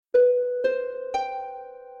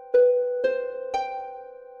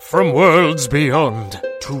from worlds beyond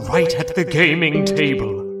to right at the gaming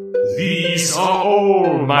table. These are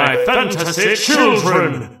all my fantasy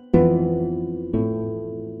children!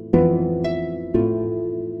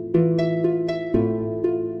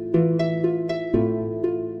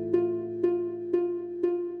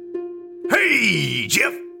 Hey,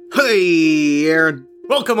 Jeff! Hey, Aaron.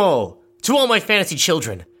 Welcome all to all my fantasy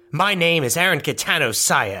children. My name is Aaron Catano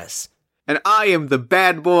Sayas. And I am the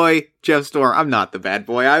bad boy, Jeff Storm. I'm not the bad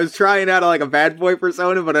boy. I was trying out like a bad boy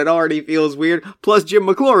persona, but it already feels weird. Plus, Jim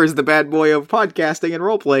McClure is the bad boy of podcasting and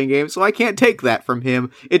role-playing games, so I can't take that from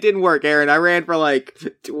him. It didn't work, Aaron. I ran for like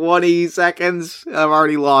 20 seconds. I've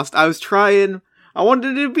already lost. I was trying. I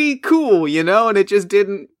wanted it to be cool, you know, and it just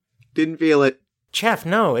didn't feel it. Jeff,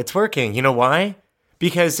 no, it's working. You know why?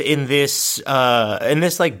 Because in this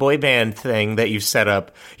like boy band thing that you've set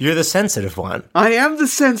up, you're the sensitive one. I am the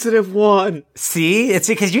sensitive one. See, it's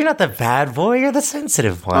because you're not the bad boy; you're the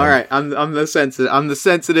sensitive one. All right, I'm the sensitive. I'm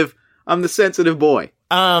the sensitive boy.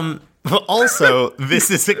 Also, this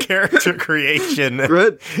is a character creation.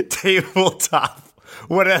 Good. Tabletop.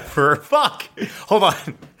 Whatever. Fuck. Hold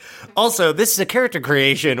on. Also, this is a character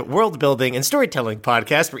creation, world building, and storytelling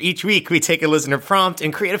podcast where each week we take a listener prompt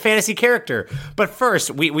and create a fantasy character. But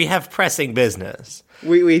first, we have pressing business.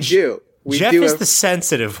 We do. Jeff is the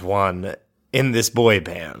sensitive one in this boy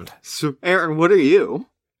band. So, Aaron, what are you?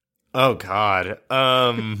 Oh, God.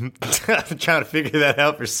 I'm trying to figure that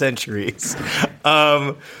out for centuries.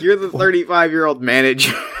 You're the 35-year-old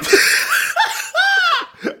manager.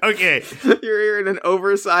 Okay. You're here in an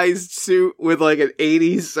oversized suit with like an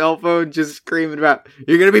 80s cell phone just screaming about,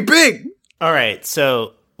 you're gonna be big! Alright,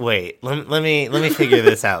 so, wait, let me figure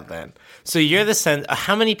this out then. So you're the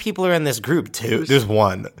how many people are in this group, too? There's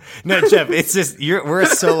one. No, Jeff, it's just, we're a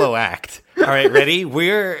solo act. Alright, ready?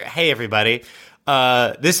 Hey everybody.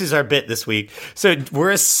 This is our bit this week. So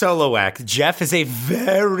we're a solo act. Jeff is a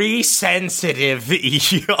very sensitive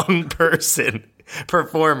young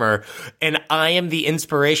performer, and I am the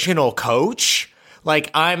inspirational coach.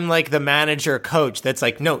 Like, I'm like the manager coach that's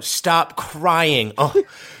like, no, stop crying. Oh,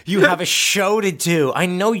 you have a show to do. I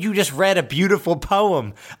know you just read a beautiful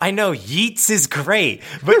poem. I know Yeats is great,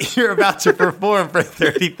 but you're about to perform for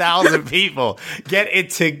 30,000 people. Get it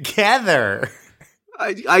together.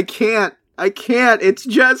 I can't. It's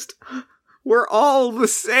just, we're all the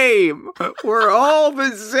same. We're all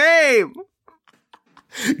the same.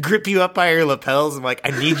 Grip you up by your lapels. I'm like,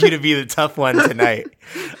 I need you to be the tough one tonight.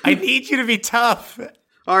 I need you to be tough.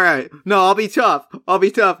 All right. No, I'll be tough.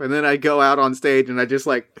 And then I go out on stage and I just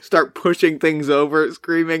like start pushing things over,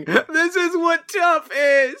 screaming, this is what tough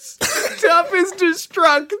is. Tough is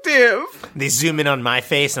destructive. They zoom in on my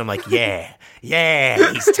face and I'm like, yeah,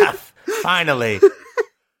 he's tough. Finally.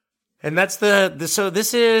 And that's so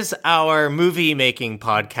this is our movie making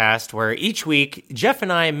podcast where each week Jeff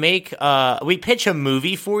and I we pitch a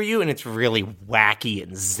movie for you and it's really wacky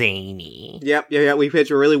and zany. Yep. We pitch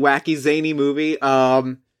a really wacky, zany movie.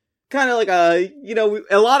 Kind of like a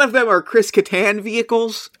lot of them are Chris Kattan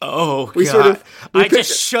vehicles. Oh, God. I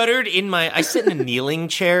just shuddered I sit in a kneeling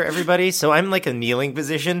chair, everybody, so I'm like a kneeling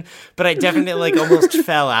position, but I definitely like almost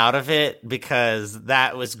fell out of it because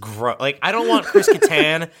that was gross. Like, I don't want Chris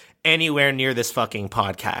Kattan anywhere near this fucking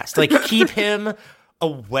podcast. Like, keep him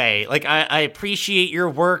away. Like, I appreciate your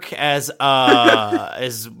work as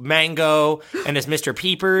Mango and as Mr.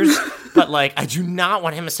 Peepers, but like, I do not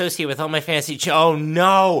want him associated with all my fantasy. Oh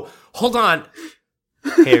no! Hold on.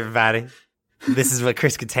 Hey everybody, this is what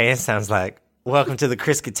Chris Kattan sounds like. Welcome to the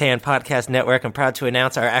Chris Kattan Podcast Network. I'm proud to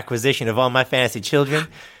announce our acquisition of All My Fantasy Children,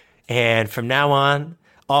 and from now on,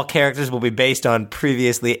 all characters will be based on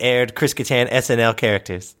previously aired Chris Kattan SNL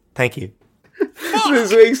characters. Thank you.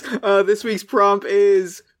 This week's prompt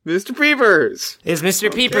is Mr. Peepers. Is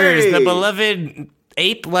Mr. Peepers, the beloved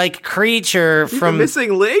ape-like creature from the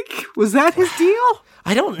Missing Link? Was that his deal?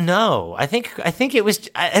 I don't know. I think it was.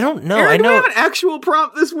 I don't know. Aaron, I know. Do we have an actual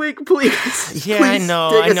prompt this week, please? Yeah, please I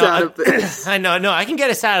know. Take us out of this. I know. No, I can get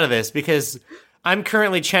us out of this because I'm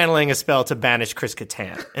currently channeling a spell to banish Chris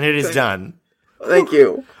Kattan, and it is done. Thank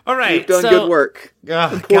you. All right, you've done good work.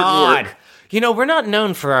 Oh, God. Work. We're not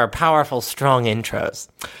known for our powerful, strong intros.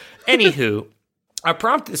 Anywho, our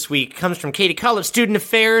prompt this week comes from Katie Collins, Student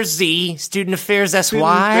Affairs Z, Student Affairs SY. Student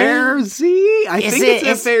Affairs Z? I think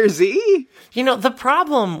it's Affairs Z. The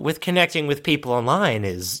problem with connecting with people online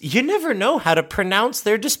is you never know how to pronounce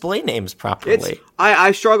their display names properly.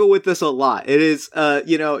 I struggle with this a lot. It is,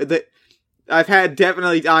 I've had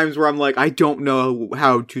definitely times where I'm like, I don't know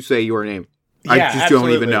how to say your name. Yeah, I just absolutely.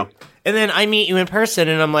 don't even know. And then I meet you in person,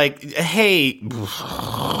 and I'm like, hey,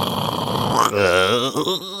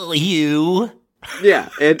 you. Yeah,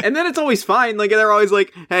 and then it's always fine. Like, they're always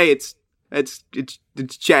like, hey, it's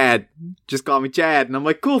Chad. Just call me Chad. And I'm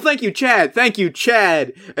like, cool, thank you, Chad. Thank you,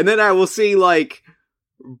 Chad. And then I will see, like,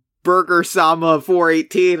 Burger Sama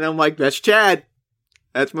 418, and I'm like, that's Chad.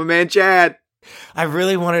 That's my man, Chad. I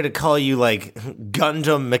really wanted to call you, like,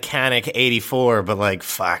 Gundam Mechanic 84, but, like,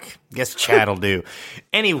 fuck. Guess Chad'll do.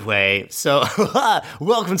 Anyway, so,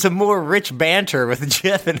 welcome to more rich banter with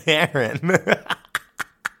Jeff and Aaron.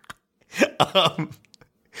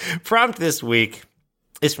 Prompt this week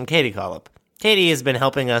is from Katie Collop. Katie has been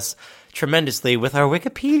helping us tremendously with our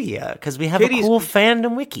Wikipedia, because we have a cool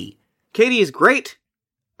fandom wiki. Katie is great,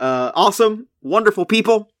 awesome, wonderful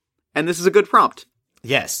people, and this is a good prompt.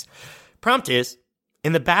 Yes. Prompt is,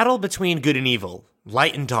 in the battle between good and evil,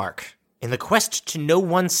 light and dark, in the quest to know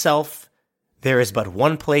oneself, there is but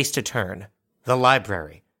one place to turn, the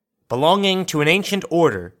library. Belonging to an ancient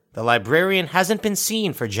order, the librarian hasn't been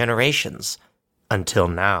seen for generations. Until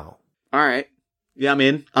now. All right. Yeah, I'm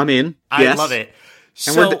in. Yes. I love it.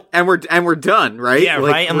 And we're done, right? Yeah,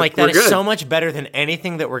 right. And like that is so much better than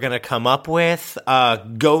anything that we're gonna come up with.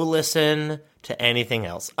 Go listen to anything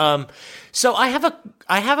else. So I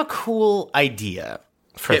have a cool idea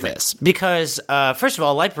for this because first of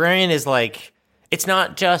all, librarian is like, it's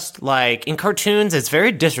not just like in cartoons, it's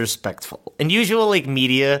very disrespectful. In usual like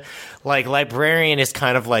media, like librarian is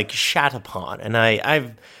kind of like shat upon,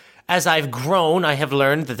 and as I've grown, I have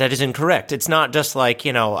learned that is incorrect. It's not just like,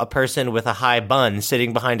 you know, a person with a high bun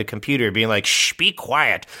sitting behind a computer being like, shh, be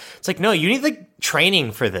quiet. It's like, no, you need like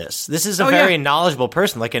training for this. This is a very knowledgeable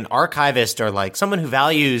person, like an archivist or like someone who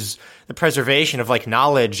values the preservation of like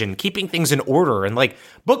knowledge and keeping things in order. And like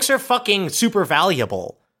books are fucking super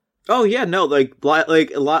valuable. Oh yeah, no, like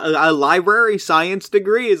a library science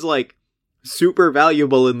degree is like super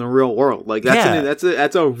valuable in the real world. Like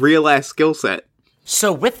that's a real ass skill set.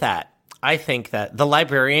 So with that, I think that the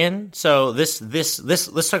librarian, so let's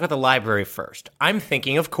talk about the library first. I'm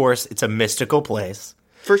thinking, of course, it's a mystical place.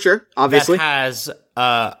 For sure, obviously. That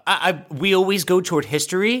has, we always go toward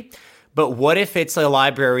history, but what if it's a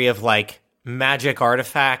library of like magic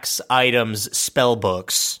artifacts, items, spell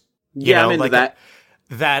books? I'm into that.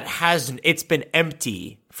 It's been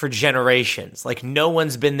empty for generations. Like no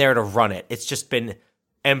one's been there to run it. It's just been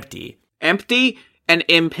empty. Empty and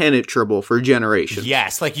impenetrable for generations.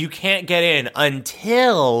 Yes, like you can't get in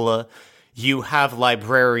until you have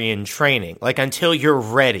librarian training. Like until you're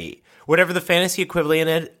ready. Whatever the fantasy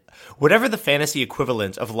equivalent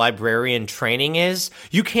of librarian training is,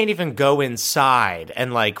 you can't even go inside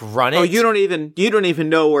and like run it. Oh, you don't even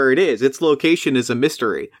know where it is. Its location is a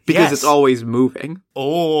mystery because it's always moving.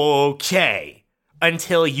 Okay.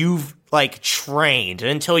 Until you've like trained,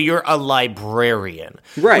 until you're a librarian,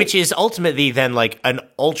 right? Which is ultimately then like an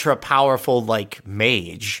ultra powerful like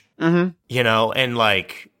mage, you know, and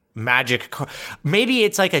like magic. Maybe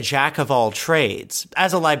it's like a jack of all trades.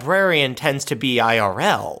 As a librarian tends to be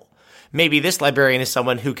IRL. Maybe this librarian is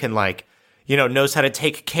someone who can like, you know, knows how to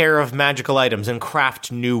take care of magical items and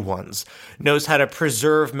craft new ones, knows how to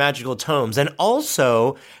preserve magical tomes, and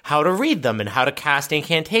also how to read them and how to cast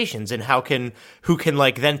incantations and who can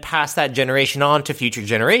like then pass that generation on to future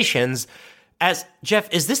generations. As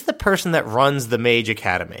Jeff, is this the person that runs the Mage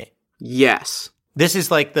Academy? Yes. This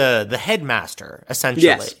is like the headmaster, essentially.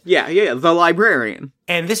 Yes. Yeah, the librarian.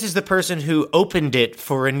 And this is the person who opened it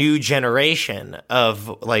for a new generation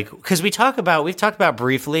of, like, because we've talked about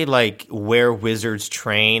briefly, like, where wizards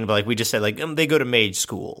train, but, like, we just said, like, they go to mage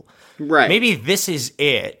school. Right. Maybe this is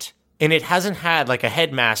it, and it hasn't had, like, a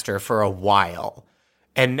headmaster for a while.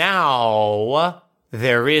 And now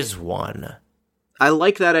there is one. I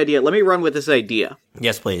like that idea. Let me run with this idea.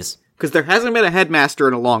 Yes, please. Because there hasn't been a headmaster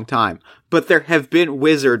in a long time, but there have been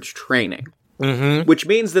wizards training. Mm-hmm. Which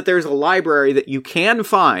means that there's a library that you can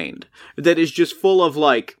find that is just full of,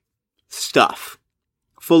 like, stuff.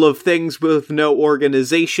 Full of things with no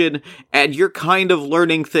organization, and you're kind of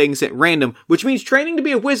learning things at random, which means training to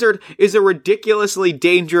be a wizard is a ridiculously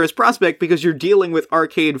dangerous prospect because you're dealing with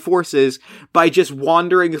arcane forces by just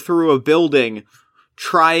wandering through a building,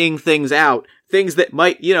 trying things out, things that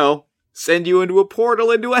might, you know, send you into a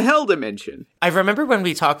portal into a hell dimension. I remember when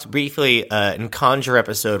we talked briefly in Conjure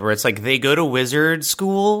episode where it's like they go to wizard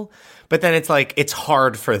school, but then it's like it's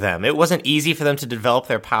hard for them. It wasn't easy for them to develop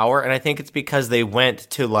their power, and I think it's because they went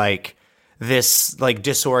to like this like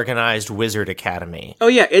disorganized wizard academy. Oh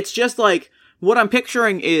yeah, it's just like what I'm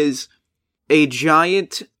picturing is a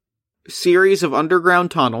giant series of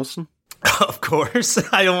underground tunnels. Of course.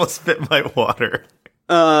 I almost spit my water.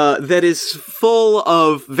 that is full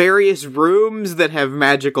of various rooms that have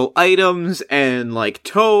magical items and, like,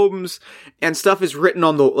 tomes, and stuff is written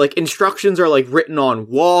on the, like, instructions are, like, written on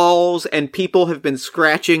walls, and people have been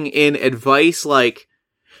scratching in advice, like,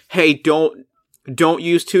 hey, don't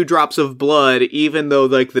use 2 drops of blood, even though,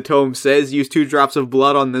 like, the tome says use 2 drops of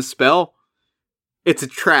blood on this spell. It's a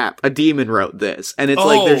trap. A demon wrote this. And it's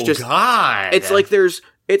like, there's just, God. It's like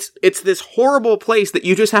it's this horrible place that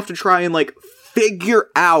you just have to try and, like, figure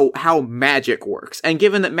out how magic works. And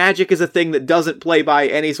given that magic is a thing that doesn't play by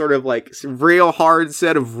any sort of, like, real hard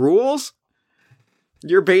set of rules,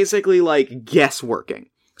 you're basically, like, guessworking.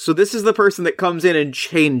 So this is the person that comes in and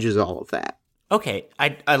changes all of that. Okay,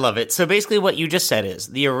 I love it. So basically what you just said is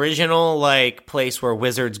the original, like, place where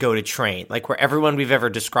wizards go to train, like where everyone we've ever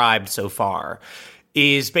described so far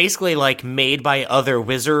is basically, like, made by other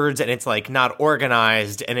wizards, and it's, like, not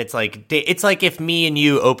organized, and it's like if me and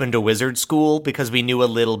you opened a wizard school because we knew a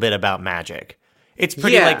little bit about magic. It's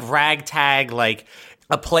pretty, like, ragtag, like,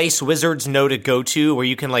 a place wizards know to go to where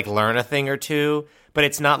you can, like, learn a thing or two, but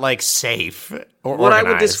it's not, like, safe or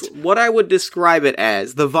organized. What I would describe it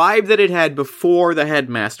as, the vibe that it had before the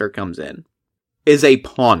headmaster comes in, is a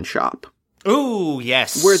pawn shop. Ooh,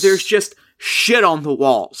 yes. Where there's just shit on the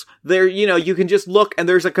walls. There, you know, you can just look and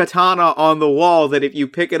there's a katana on the wall that if you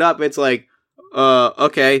pick it up, it's like,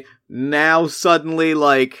 okay, now suddenly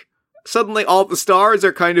all the stars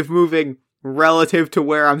are kind of moving relative to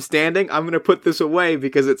where I'm standing. I'm gonna put this away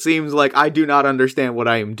because it seems like I do not understand what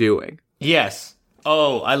I am doing. Yes.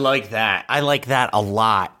 Oh, I like that. I like that a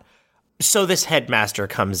lot. So this headmaster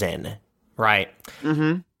comes in, right?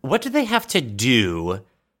 Mm-hmm. What do they have to do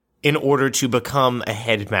in order to become a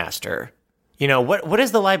headmaster? You know, what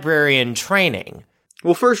is the librarian training?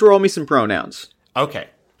 Well, first roll me some pronouns. Okay.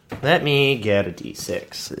 Let me get a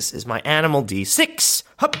d6. This is my animal d6.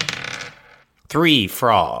 Hup. 3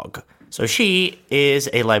 frog. So she is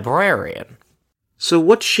a librarian. So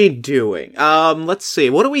what's she doing? Let's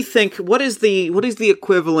see. What do we think? What is the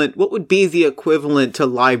equivalent? What would be the equivalent to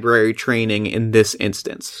library training in this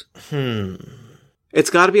instance?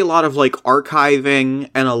 It's got to be a lot of, like,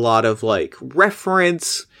 archiving and a lot of, like,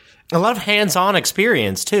 reference. A lot of hands-on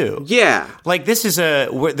experience, too. Yeah. Like, this is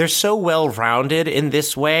they're so well-rounded in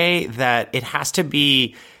this way that it has to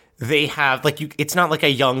be, they have, like, it's not like a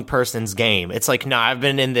young person's game. It's like, no, I've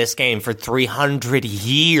been in this game for 300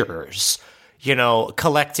 years, you know,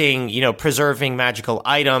 collecting, you know, preserving magical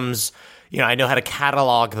items. You know, I know how to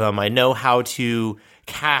catalog them. I know how to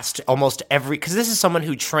cast almost because this is someone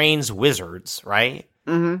who trains wizards, right?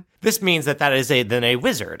 Mm-hmm. This means that is then a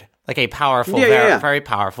wizard, like a powerful, very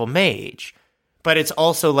powerful mage. But it's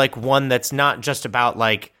also, like, one that's not just about,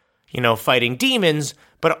 like, you know, fighting demons,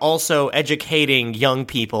 but also educating young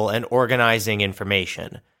people and organizing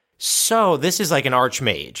information. So this is like an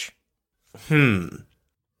archmage.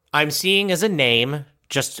 I'm seeing as a name,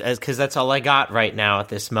 just as because that's all I got right now at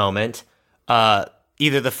this moment.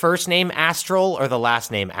 Either the first name Astral or the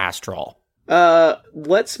last name Astral.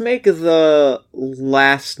 Let's make the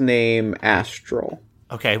last name Astral.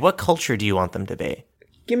 Okay, what culture do you want them to be?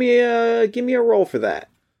 Give me a roll for that.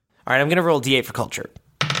 All right, I'm gonna roll D8 for culture.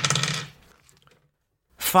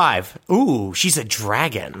 5. Ooh, she's a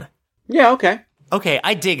dragon. Yeah, okay. Okay,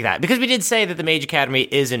 I dig that because we did say that the Mage Academy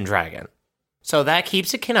is in dragon, so that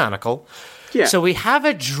keeps it canonical. Yeah. So we have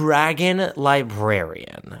a dragon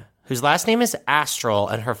librarian whose last name is Astral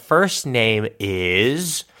and her first name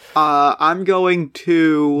is. I'm going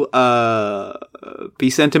to be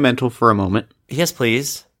sentimental for a moment. Yes,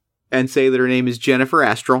 please. And say that her name is Jennifer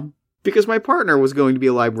Astral. Because my partner was going to be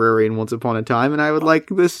a librarian once upon a time, and I would like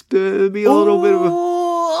this to be a little bit of a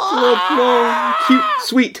little cute,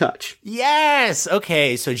 sweet touch. Yes!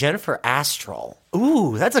 Okay, so Jennifer Astral.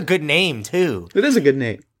 Ooh, that's a good name, too. It is a good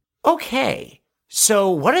name. Okay. So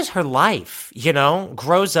what is her life? You know,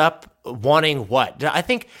 grows up wanting what? I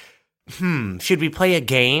think... should we play a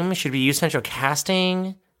game? Should we use central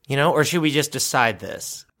casting? You know, or should we just decide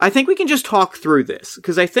this? I think we can just talk through this,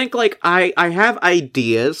 because I think, like, I have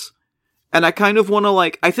ideas, and I kind of want to,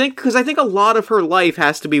 like, I think a lot of her life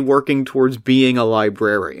has to be working towards being a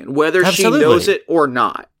librarian, whether Absolutely. she knows it or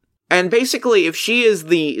not. And basically, if she's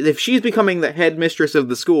becoming the headmistress of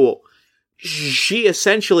the school, she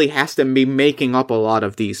essentially has to be making up a lot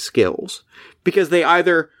of these skills, because they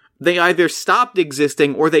either stopped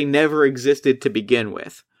existing or they never existed to begin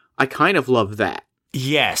with. I kind of love that.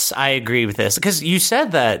 Yes, I agree with this. Because you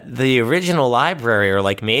said that the original library, or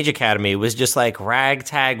like Mage Academy, was just like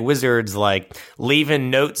ragtag wizards, like leaving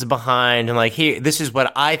notes behind and like, here, this is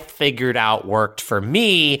what I figured out worked for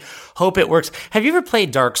me. Hope it works. Have you ever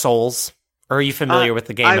played Dark Souls Or are you familiar with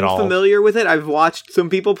the game at all? I'm familiar with it. I've watched some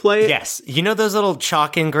people play it. Yes. You know those little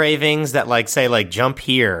chalk engravings that like say like jump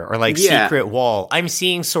here or like secret wall? I'm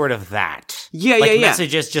seeing sort of that. Yeah.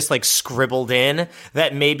 Messages just like scribbled in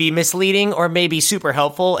that may be misleading or may be super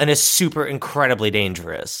helpful and is super incredibly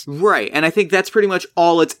dangerous. Right. And I think that's pretty much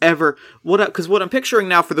all it's ever... Because what I'm picturing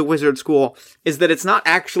now for the wizard school is that it's not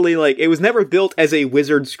actually like... It was never built as a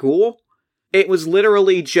wizard school. It was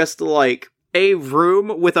literally just like a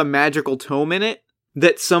room with a magical tome in it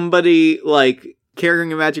that somebody, like,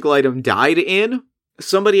 carrying a magical item died in.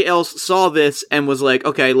 Somebody else saw this and was like,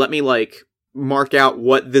 okay, let me, like, mark out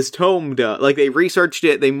what this tome does. Like, they researched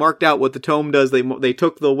it, they marked out what the tome does, they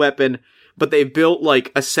took the weapon, but they built,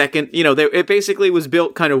 like, a second, it basically was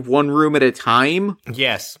built kind of one room at a time.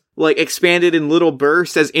 Yes. Like, expanded in little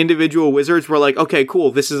bursts as individual wizards were like, okay,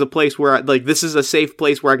 cool, this is a place where, this is a safe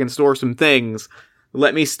place where I can store some things.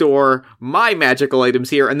 Let me store my magical items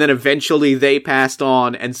here, and then eventually they passed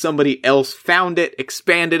on, and somebody else found it,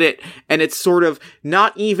 expanded it, and it's sort of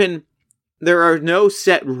not even... There are no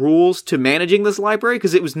set rules to managing this library,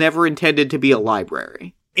 because it was never intended to be a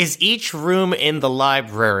library. Is each room in the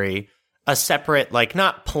library a separate, like,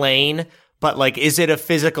 not plane, but, like, is it a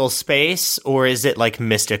physical space, or is it, like,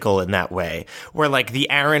 mystical in that way? Where, like, the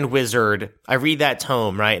Aaron Wizard, I read that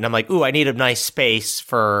tome, right? And I'm like, ooh, I need a nice space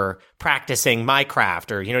for practicing my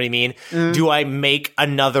craft, or, you know what I mean? Do I make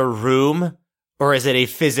another room? Or is it a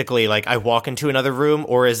physically, like, I walk into another room?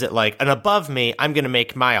 Or is it, like, and above me, I'm going to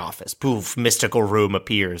make my office. Poof, mystical room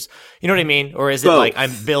appears. You know what I mean? Or is it, like,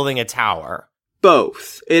 I'm building a tower?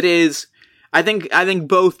 Both. It is, I think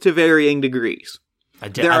both to varying degrees.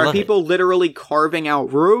 There are people literally carving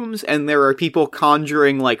out rooms, and there are people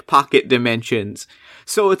conjuring, like, pocket dimensions.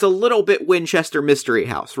 So it's a little bit Winchester Mystery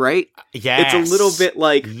House, right? Yes. It's a little bit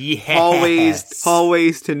like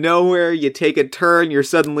hallways to nowhere. You take a turn, you're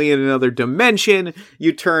suddenly in another dimension.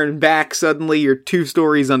 You turn back, suddenly you're 2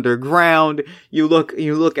 stories underground. You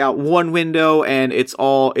look out one window, and it's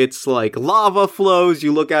like lava flows.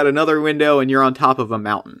 You look out another window, and you're on top of a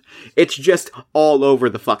mountain. It's just all over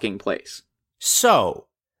the fucking place. So,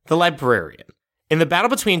 the librarian. In the battle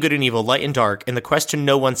between good and evil, light and dark, in the quest to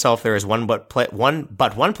know oneself, there is one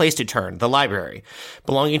place to turn, the library.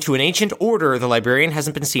 Belonging to an ancient order, the librarian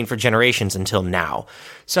hasn't been seen for generations until now.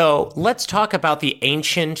 So, let's talk about the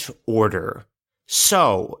ancient order.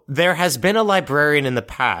 So, there has been a librarian in the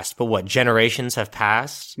past, but what, generations have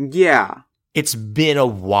passed? Yeah. It's been a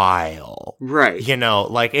while. Right. You know,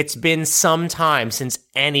 like, it's been some time since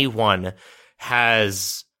anyone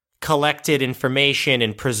has collected information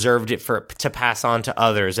and preserved it to pass on to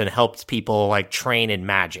others and helped people, like, train in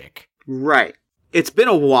magic. Right. It's been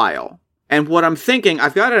a while. And what I'm thinking,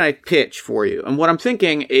 I've got a pitch for you. And what I'm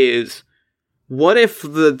thinking is, what if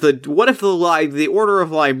the Order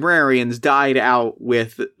of Librarians died out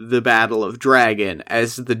with the Battle of Dragon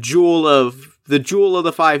as the jewel of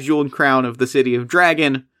the 5 jeweled crown of the City of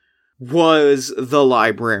Dragon was the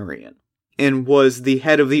librarian? And was the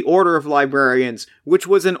head of the Order of Librarians, which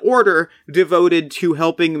was an order devoted to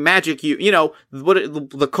helping magic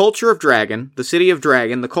the culture of Dragon, the City of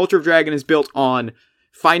Dragon, the culture of Dragon is built on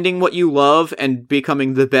finding what you love and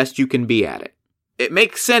becoming the best you can be at it. It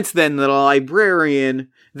makes sense then that a librarian,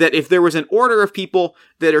 that if there was an order of people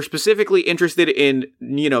that are specifically interested in,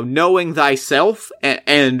 knowing thyself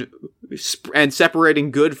and separating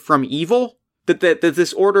good from evil, that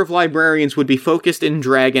this order of librarians would be focused in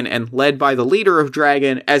Dragon and led by the leader of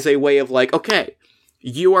Dragon as a way of like, okay,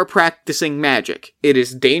 you are practicing magic. It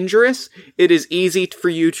is dangerous. It is easy for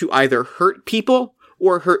you to either hurt people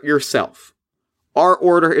or hurt yourself. Our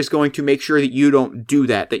order is going to make sure that you don't do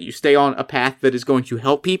that you stay on a path that is going to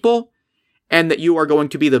help people, and that you are going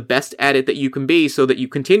to be the best at it that you can be so that you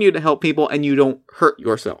continue to help people and you don't hurt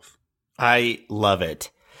yourself. I love it.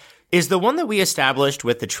 Is the one that we established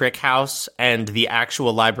with the trick house and the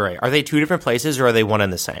actual library, are they 2 different places or are they one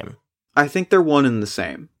and the same? I think they're one and the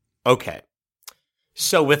same. Okay.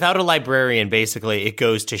 So without a librarian, basically, it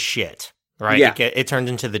goes to shit, right? Yeah. It turns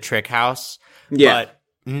into the trick house. Yeah. But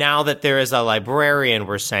now that there is a librarian,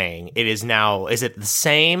 we're saying, is it the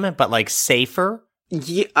same, but like safer?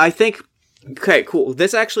 Yeah, I think, okay, cool.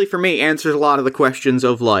 This actually, for me, answers a lot of the questions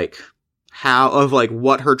of what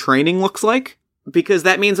her training looks like. Because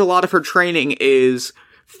that means a lot of her training is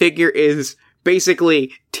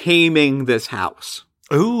basically taming this house.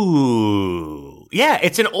 Ooh. Yeah,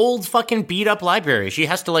 it's an old fucking beat up library. She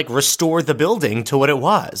has to restore the building to what it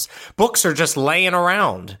was. Books are just laying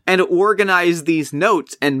around. And organize these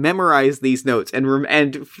notes and memorize these notes and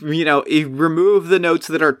remove the notes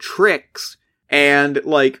that are tricks and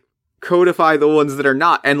codify the ones that are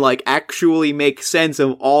not, and like actually make sense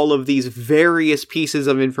of all of these various pieces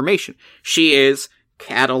of information. She is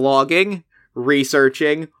cataloging,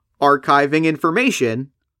 researching, archiving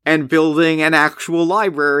information, and building an actual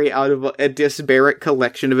library out of a disparate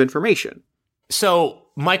collection of information. So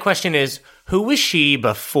my question is, who was she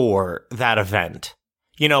before that event?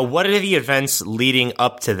 You know, what are the events leading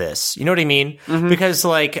up to this? You know what I mean? Mm-hmm. Because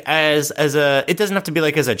like as a, it doesn't have to be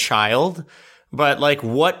like as a child, but like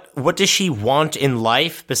what does she want in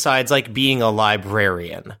life besides like being a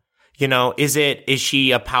librarian? You know, is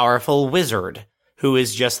she a powerful wizard who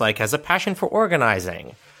is just like has a passion for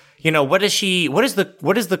organizing? You know, what is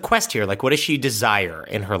the quest here? Like, what does she desire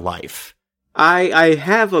in her life? I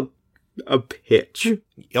have a pitch.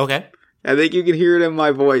 Okay. I think you can hear it in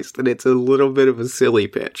my voice that it's a little bit of a silly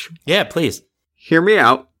pitch. Yeah, please. Hear me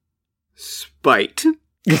out. Spite.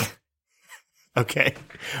 Okay.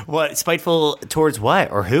 What? Spiteful towards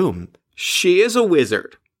what or whom? She is a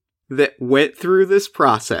wizard that went through this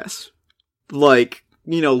process. Like,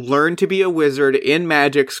 you know, learned to be a wizard in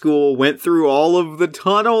magic school, went through all of the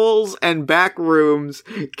tunnels and back rooms,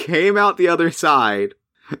 came out the other side,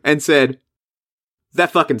 and said,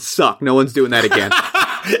 that fucking sucked. No one's doing that again.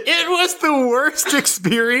 It was the worst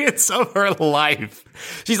experience of her life.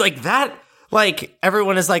 She's like, that, like,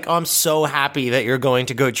 everyone is like, oh, I'm so happy that you're going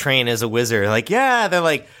to go train as a wizard. Like, yeah, they're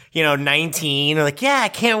like, 19. They're like, yeah, I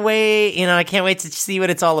can't wait. I can't wait to see what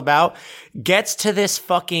it's all about. Gets to this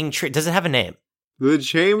fucking does it have a name? The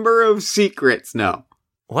Chamber of Secrets, no.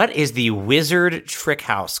 What is the wizard trick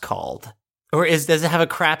house called? Or does it have a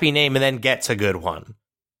crappy name and then gets a good one?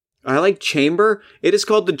 I like chamber. It is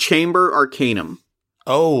called the Chamber Arcanum.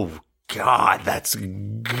 Oh, God, that's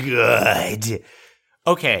good.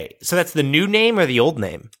 Okay, so that's the new name or the old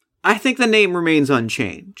name? I think the name remains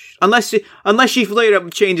unchanged. Unless she later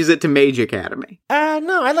up changes it to Mage Academy.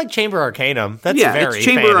 No, I like Chamber Arcanum. That's very it's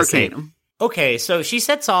Chamber fantasy. Arcanum. Okay, so she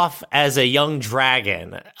sets off as a young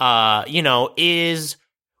dragon. Is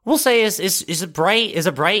a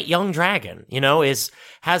bright young dragon.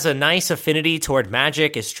 Has a nice affinity toward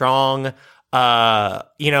magic. Is strong.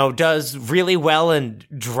 Does really well in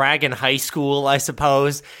Dragon High School, I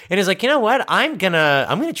suppose, and is like, you know what? I'm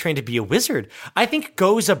gonna train to be a wizard. I think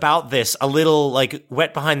goes about this a little like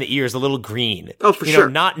wet behind the ears, a little green. Oh, for sure.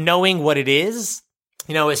 Not knowing what it is.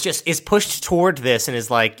 Is pushed toward this and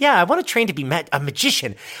is like, yeah, I want to train to be a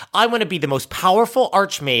magician. I want to be the most powerful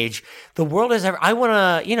archmage the world has ever. I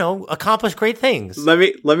want to, accomplish great things. Let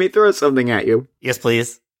me throw something at you. Yes,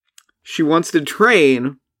 please. She wants to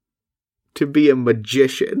train to be a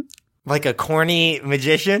magician. Like a corny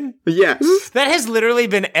magician? Yes. That has literally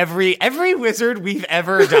been every wizard we've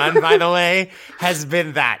ever done, by the way, has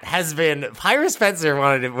been Pyra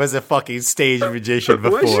Spencer was a fucking stage magician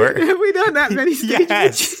before. Have we done that many stage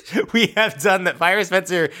Yes, we have done that. Pyra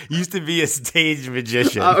Spencer used to be a stage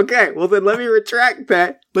magician. Okay, well then let me retract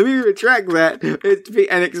that.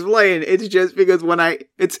 And explain. It's just because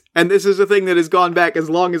and this is a thing that has gone back as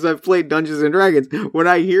long as I've played Dungeons and Dragons. When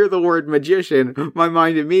I hear the word magician, my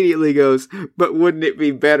mind immediately goes, but wouldn't it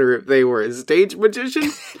be better if they were a stage magician?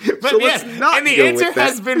 But let's not and the answer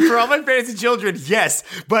has been for all my fantasy children, yes,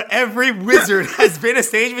 but every wizard has been a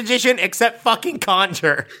stage magician except fucking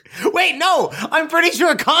Conjure. Wait, no, I'm pretty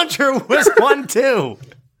sure Conjure was one too.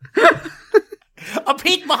 A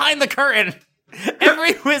peek behind the curtain.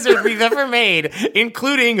 Every wizard we've ever made,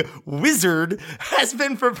 including Wizard, has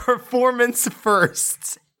been for performance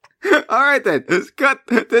first. All right, then.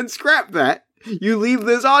 Then scrap that. You leave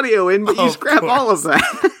this audio in, but you scrap all of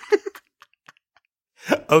that.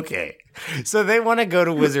 Okay. So they want to go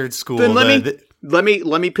to wizard school. Then let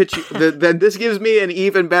me pitch you. Then this gives me an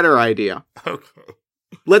even better idea. Okay.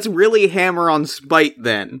 Let's really hammer on Spite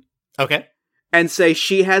then. Okay. And say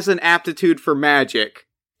she has an aptitude for magic.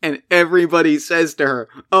 And everybody says to her,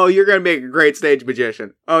 oh, you're going to make a great stage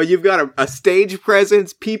magician. Oh, you've got a stage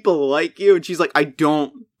presence. People like you. And she's like, I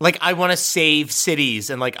don't. Like, I want to save cities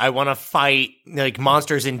and, like, I want to fight, like,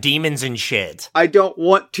 monsters and demons and shit. I don't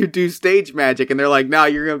want to do stage magic. And they're like, no,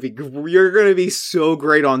 you're going to be so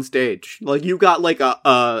great on stage. Like, you got, like,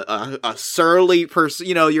 a surly person.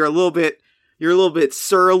 You're a little bit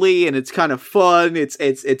surly and it's kind of fun.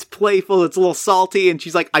 It's playful. It's a little salty. And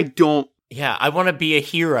she's like, I don't. Yeah, I want to be a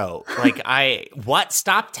hero. Like,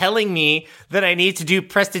 stop telling me that I need to do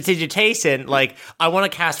prestidigitation. Like, I want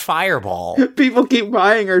to cast Fireball. People keep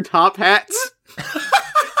buying her top hats.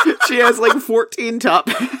 She has like 14 top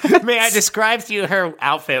hats. May I describe to you her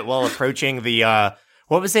outfit while approaching the,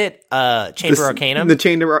 what was it? Chamber Arcanum? The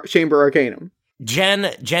Chamber Arcanum. Jen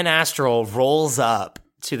Astral rolls up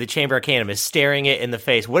to the Chamber Arcanum, is staring it in the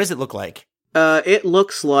face. What does it look like? It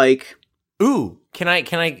looks like... Ooh, can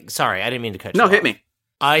I, sorry, I didn't mean to cut you No, off. hit me.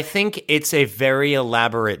 I think it's a very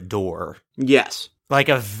elaborate door. Yes. Like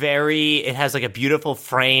it has like a beautiful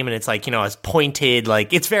frame and it's like, it's pointed,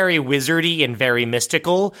 like it's very wizardy and very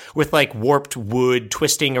mystical with like warped wood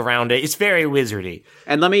twisting around it. It's very wizardy.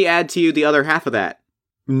 And let me add to you the other half of that.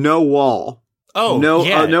 No wall. Oh, no,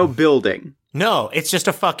 yeah. No building. No, it's just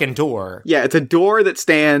a fucking door. Yeah, it's a door that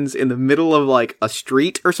stands in the middle of like a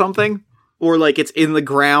street or something. Or like it's in the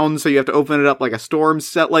ground, so you have to open it up like a storm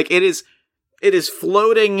set. Like it is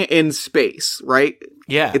floating in space, right?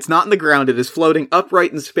 Yeah. It's not in the ground, it is floating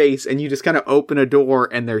upright in space, and you just kind of open a door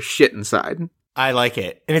and there's shit inside. I like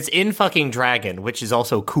it. And it's in fucking Dragon, which is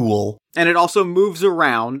also cool. And it also moves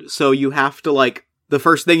around, so you have to like, the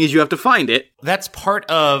first thing is you have to find it. That's part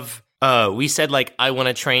of, we said like, I want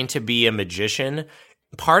to train to be a magician.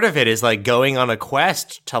 Part of it is like going on a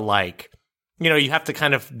quest to like, you have to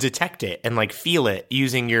kind of detect it and like feel it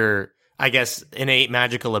using your, I guess, innate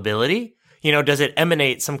magical ability. Does it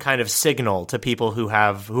emanate some kind of signal to people who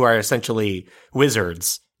are essentially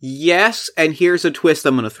wizards? Yes, and here's a twist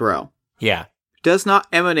I'm going to throw. Yeah. Does not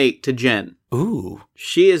emanate to Jen. Ooh.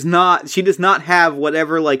 She does not have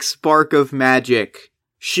whatever, like, spark of magic.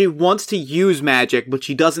 She wants to use magic, but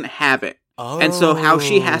she doesn't have it. Oh. And so how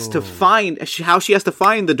she has to find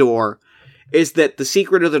the door is that the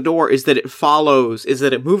secret of the door is that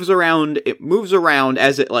it moves around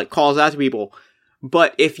as it, like, calls out to people.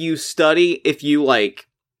 But if you like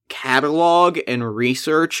catalog and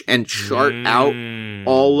research and chart out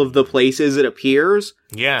all of the places it appears,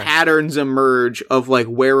 patterns emerge of like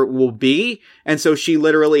where it will be. And so she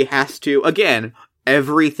literally has to, again,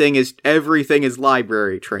 everything is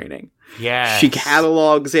library training. Yeah. She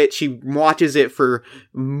catalogs it. She watches it for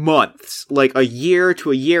months, like a year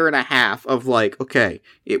to a year and a half of like, okay,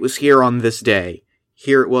 it was here on this day.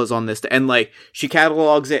 Here it was on this, and like she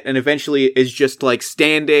catalogs it, and eventually is just like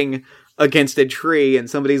standing against a tree, and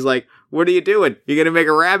somebody's like, "What are you doing? You gonna make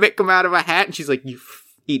a rabbit come out of a hat?" And she's like, "You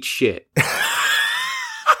eat shit."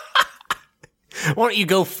 Why don't you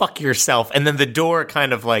go fuck yourself? And then the door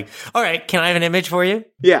kind of like, all right, can I have an image for you?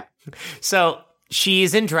 Yeah. So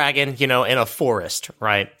she's in Dragon, in a forest,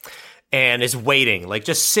 right? And is waiting, like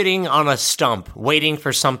just sitting on a stump, waiting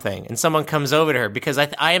for something. And someone comes over to her because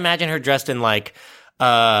I imagine her dressed in like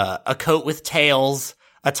a coat with tails,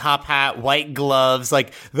 a top hat, white gloves,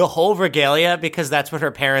 like the whole regalia, because that's what her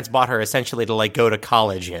parents bought her essentially to like go to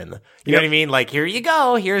college in. You know what I mean? Like, here you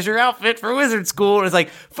go. Here's your outfit for wizard school. And it's like,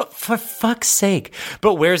 for fuck's sake.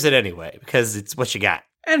 But wears it anyway because it's what you got.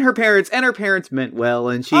 And her parents meant well,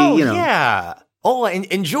 and she, yeah. Oh,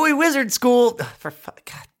 enjoy wizard school. God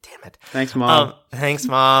damn it. Thanks, Mom. Thanks,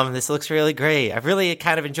 Mom. This looks really great. I really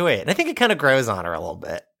kind of enjoy it. And I think it kind of grows on her a little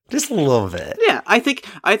bit. Just a little bit. Yeah, I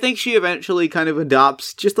think she eventually kind of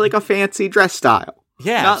adopts just like a fancy dress style.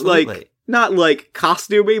 Yeah, not absolutely. Not like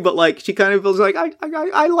costumey, but like she kind of feels like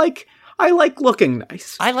I like looking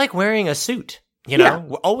nice. I like wearing a suit.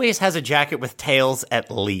 Always has a jacket with tails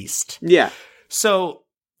at least. Yeah. So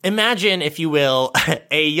imagine, if you will,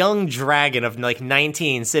 a young dragon of like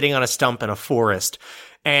 19 sitting on a stump in a forest,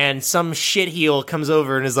 and some shitheel comes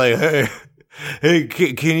over and is like, Hey,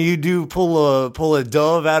 can you pull a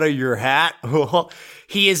dove out of your hat?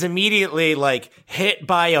 He is immediately like hit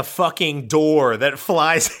by a fucking door that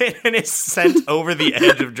flies in and is sent over the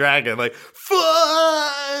edge of Dragon. Like,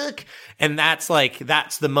 fuck! And that's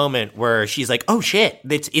the moment where she's like, oh shit,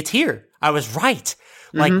 it's here. I was right.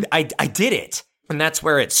 Like, I did it. And that's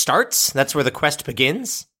where it starts. That's where the quest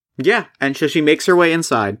begins. Yeah. And so she makes her way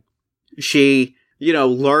inside. She,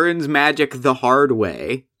 learns magic the hard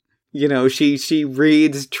way. She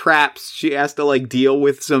reads traps. She has to, like, deal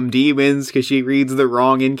with some demons because she reads the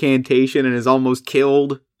wrong incantation and is almost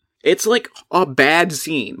killed. It's, like, a bad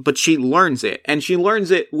scene, but she learns it. And she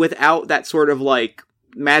learns it without that sort of, like,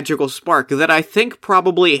 magical spark that I think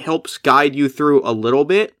probably helps guide you through a little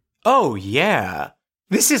bit. Oh, yeah.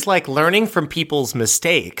 This is like learning from people's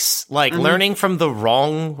mistakes, like learning from the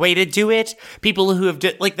wrong way to do it. People who have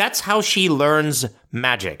that's how she learns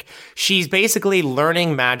magic. She's basically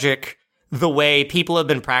learning magic the way people have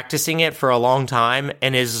been practicing it for a long time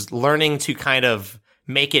and is learning to kind of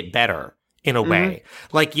make it better in a way.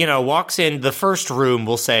 Like, walks in the first room,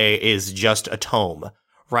 we'll say, is just a tome,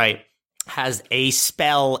 right? Has a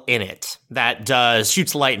spell in it that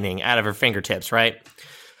shoots lightning out of her fingertips, right?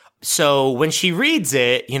 So when she reads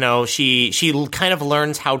it, she kind of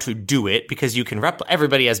learns how to do it because you can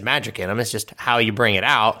everybody has magic in them. It's just how you bring it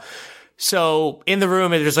out. So in the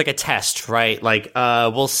room, there's like a test, right? Like,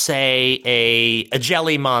 we'll say a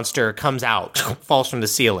jelly monster comes out, falls from the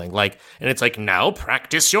ceiling, like, and it's like, now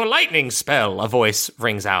practice your lightning spell. A voice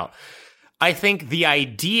rings out. I think the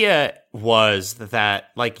idea was that,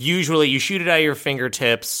 like, usually you shoot it out of your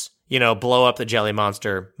fingertips, blow up the jelly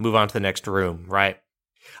monster, move on to the next room, right?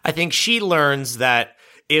 I think she learns that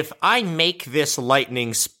if I make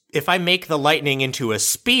the lightning into a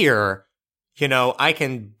spear, I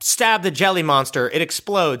can stab the jelly monster, it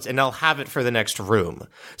explodes, and I'll have it for the next room.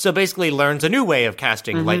 So basically learns a new way of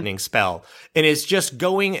casting lightning spell, and is just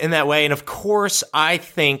going in that way. And of course, I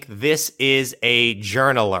think this is a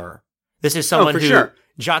journaler. This is someone who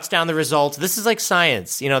jots down the results. This is like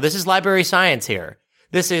science. This is library science here.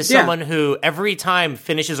 This is someone who every time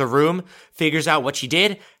finishes a room, figures out what she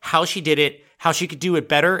did, how she did it, how she could do it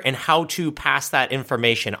better, and how to pass that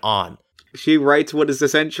information on. She writes what is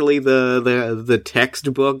essentially the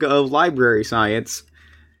textbook of library science,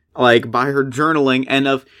 like by her journaling,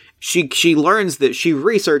 and she learns that, she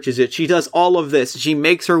researches it, she does all of this, she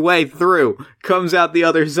makes her way through, comes out the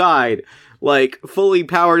other side, like fully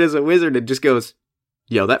powered as a wizard, and just goes,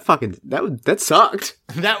 yo, that sucked.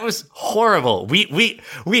 That was horrible. We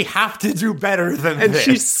have to do better than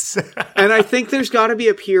this. And I think there's got to be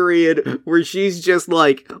a period where she's just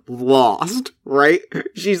like lost, right?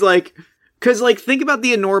 She's like. Because, like, think about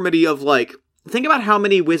the enormity of, like, think about how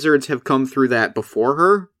many wizards have come through that before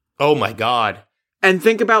her. Oh my god. And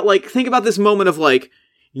think about this moment of, like,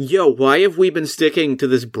 yo, why have we been sticking to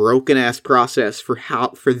this broken-ass process for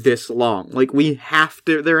this long? Like,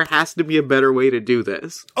 there has to be a better way to do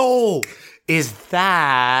this. Oh, is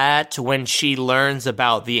that when she learns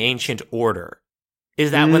about the Ancient Order?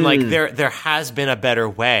 Is that when, like, there has been a better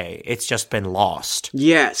way, it's just been lost?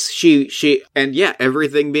 Yes,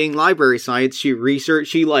 everything being library science, she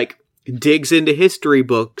like, digs into history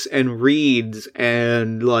books and reads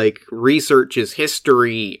and, like, researches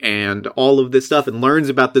history and all of this stuff and learns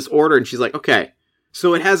about this order, and she's like, okay,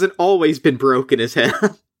 so it hasn't always been broken as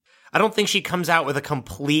hell. I don't think she comes out with a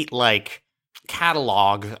complete, like,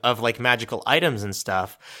 catalog of, like, magical items and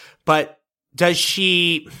stuff, but does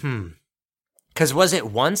she... Because was it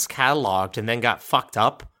once cataloged and then got fucked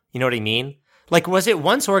up? You know what I mean? Like, was it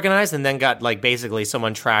once organized and then got, like, basically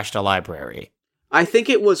someone trashed a library? I think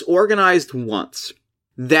it was organized once.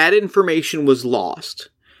 That information was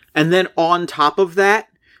lost. And then on top of that,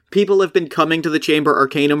 people have been coming to the Chamber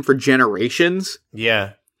Arcanum for generations.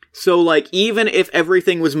 Yeah. So, like, even if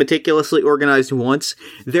everything was meticulously organized once,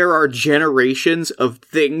 there are generations of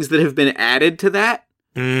things that have been added to that.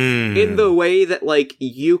 In the way that, like,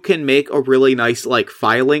 you can make a really nice, like,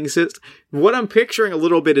 filing system. What I'm picturing a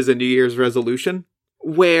little bit is a New Year's resolution,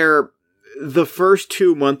 where the first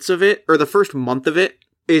 2 months of it, or the first month of it,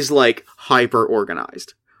 is, like,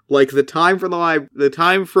 hyper-organized. Like, the time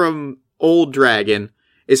from Old Dragon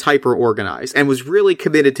is hyper-organized, and was really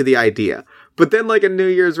committed to the idea. But then, like, a New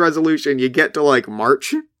Year's resolution, you get to, like,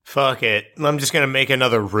 March. Fuck it. I'm just gonna make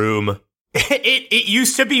another room. It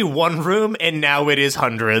used to be one room, and now it is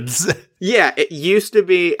hundreds. Yeah, it used to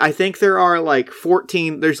be, I think there are, like,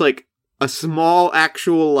 14, there's, like, a small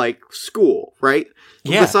actual, like, school, right?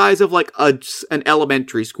 Yeah. The size of, like, an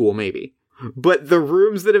elementary school, maybe. But the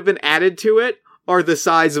rooms that have been added to it are the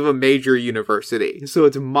size of a major university. So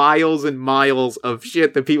it's miles and miles of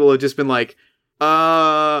shit that people have just been like,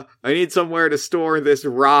 I need somewhere to store this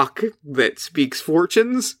rock that speaks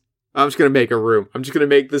fortunes. I'm just going to make a room. I'm just going to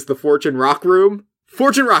make this the Fortune Rock Room.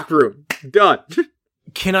 Fortune Rock Room. Done.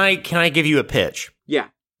 Can I give you a pitch? Yeah.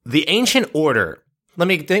 The Ancient Order. Let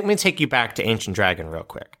me take you back to Ancient Dragon real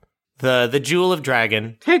quick. The Jewel of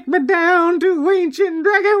Dragon. Take me down to Ancient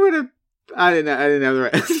Dragon with a... I didn't have the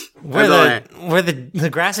rest. Where the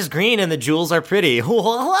grass is green and the jewels are pretty.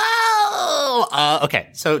 Whoa! Okay,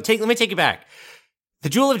 so let me take you back. The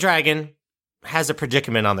Jewel of Dragon has a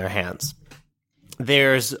predicament on their hands.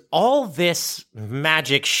 There's all this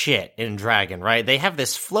magic shit in Dragon, right? They have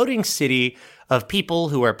this floating city of people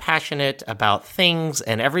who are passionate about things,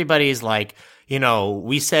 and everybody's like,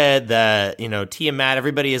 we said that, Tiamat,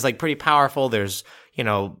 everybody is like pretty powerful. There's,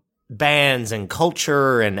 bands and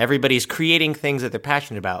culture, and everybody's creating things that they're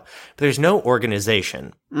passionate about. But there's no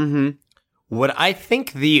organization. Mm-hmm. What I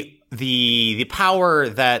think the power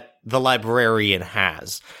that the librarian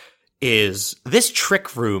has is this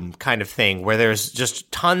trick room kind of thing, where there's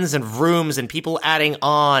just tons of rooms and people adding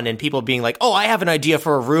on and people being like, oh, I have an idea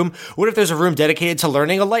for a room. What if there's a room dedicated to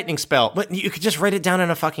learning a lightning spell? But you could just write it down in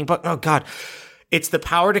a fucking book. Oh, God. It's the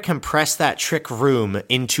power to compress that trick room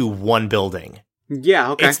into one building.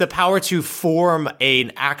 Yeah, okay. It's the power to form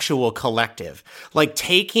an actual collective. Like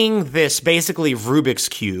taking this basically Rubik's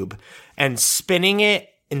Cube and spinning it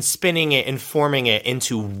and forming it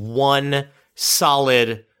into one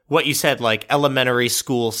solid, what you said, like elementary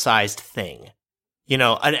school sized thing. You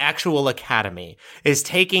know, an actual academy is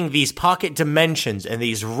taking these pocket dimensions and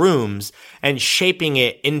these rooms and shaping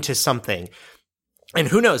it into something. And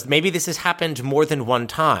who knows, maybe this has happened more than one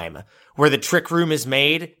time, where the trick room is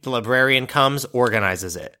made, the librarian comes,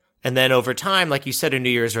 organizes it. And then over time, like you said, a New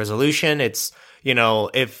Year's resolution, it's, you know,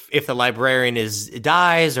 if the librarian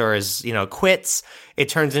dies or quits, it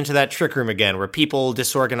turns into that trick room again where people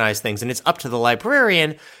disorganize things. And it's up to the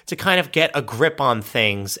librarian to kind of get a grip on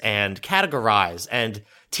things and categorize and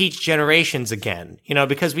teach generations again, you know,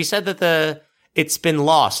 because we said that it's been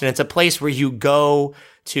lost and it's a place where you go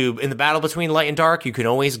to, in the battle between light and dark, you can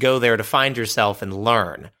always go there to find yourself and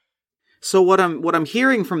learn. So what I'm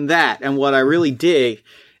hearing from that, and what I really dig,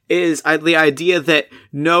 is the idea that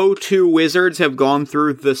no two wizards have gone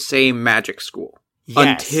through the same magic school.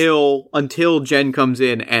 Yes. Until Jen comes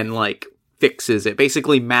in and, like, fixes it,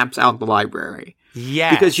 basically maps out the library.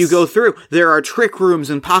 Yes. Because you go through, there are trick rooms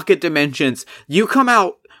and pocket dimensions. You come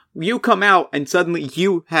out, and suddenly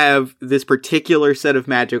you have this particular set of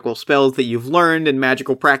magical spells that you've learned, and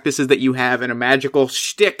magical practices that you have, and a magical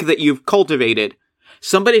shtick that you've cultivated.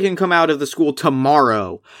 Somebody can come out of the school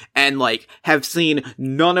tomorrow and, like, have seen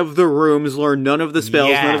none of the rooms, learn none of the spells,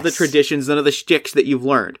 none of the traditions, none of the shticks that you've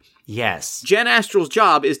learned. Yes. Jen Astral's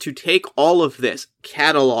job is to take all of this,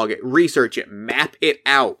 catalog it, research it, map it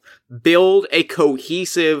out, build a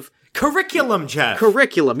cohesive curriculum, Jeff.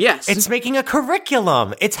 Curriculum, yes. It's making a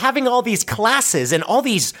curriculum. It's having all these classes and all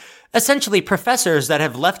these essentially professors that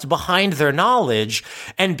have left behind their knowledge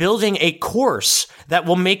and building a course that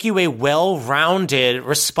will make you a well-rounded,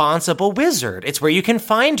 responsible wizard. It's where you can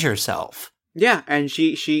find yourself. Yeah, and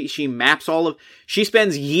she maps she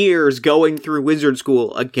spends years going through wizard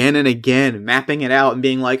school again and again, mapping it out and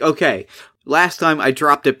being like, okay, last time I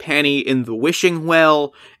dropped a penny in the wishing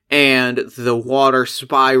well, and the water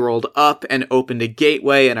spiraled up and opened a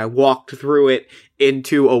gateway, and I walked through it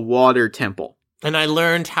into a water temple. And I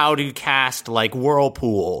learned how to cast, like,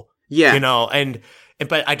 whirlpool. Yeah. You know,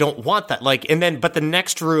 but I don't want that. Like, but the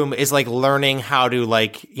next room is, like, learning how to,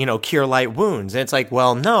 like, you know, cure light wounds. And it's like,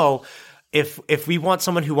 well, no, if we want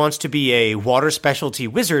someone who wants to be a water specialty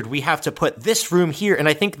wizard, we have to put this room here. And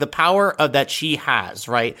I think the power of that she has,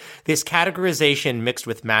 right? This categorization mixed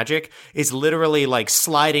with magic is literally like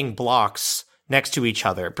sliding blocks next to each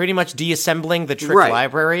other, pretty much deassembling the trick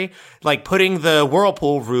library, like putting the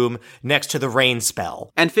whirlpool room next to the rain spell.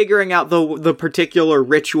 And figuring out the particular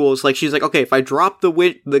rituals. Like, she's like, okay, if I drop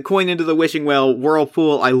the coin into the wishing well,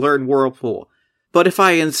 whirlpool, I learn whirlpool. But if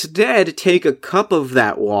I instead take a cup of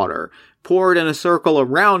that water, pour it in a circle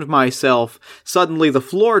around myself, suddenly the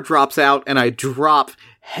floor drops out and I drop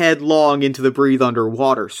headlong into the breathe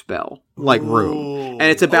underwater spell, like, room. And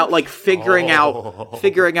it's about, like, figuring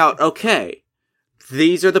out, okay,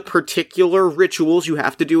 these are the particular rituals you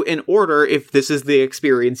have to do in order if this is the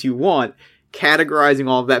experience you want. Categorizing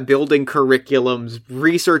all of that, building curriculums,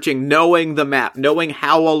 researching, knowing the map, knowing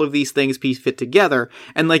how all of these things fit together,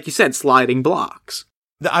 and, like you said, sliding blocks.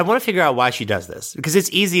 I want to figure out why she does this, because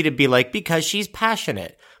it's easy to be like, because she's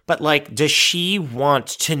passionate. But, like, does she want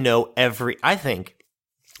to know I think,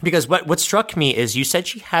 because what struck me is you said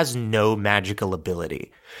she has no magical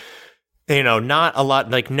ability. You know, not a lot,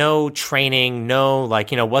 like, no training, no,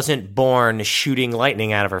 like, you know, wasn't born shooting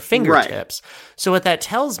lightning out of her fingertips. Right. So what that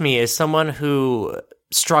tells me is someone who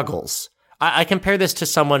struggles. I compare this to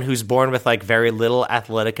someone who's born with, like, very little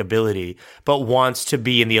athletic ability, but wants to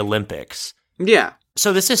be in the Olympics. Yeah.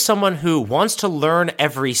 So this is someone who wants to learn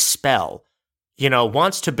every spell, you know,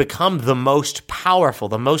 wants to become the most powerful,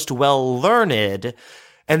 the most well-learned,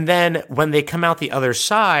 and then when they come out the other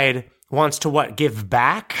side, wants to give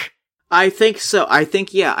back? I think so. I think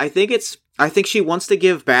she wants to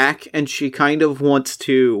give back, and she kind of wants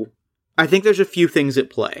to, I think there's a few things at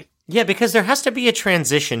play. Yeah, because there has to be a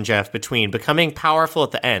transition, Jeff, between becoming powerful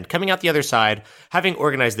at the end, coming out the other side, having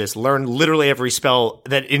organized this, learn literally every spell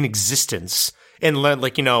that in existence, and learn,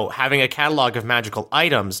 like, you know, having a catalog of magical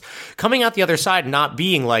items, coming out the other side, not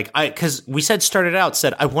being like, because we said,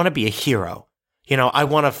 I want to be a hero. You know, I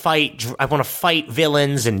want to fight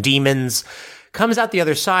villains and demons. Comes out the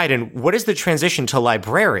other side, and what is the transition to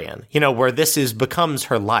librarian? You know, where this becomes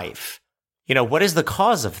her life. You know, what is the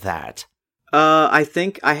cause of that? I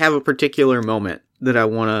think I have a particular moment that I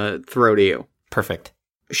want to throw to you. Perfect.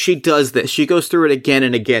 She does this. She goes through it again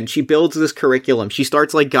and again. She builds this curriculum. She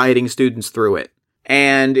starts, like, guiding students through it.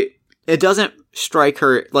 And it doesn't strike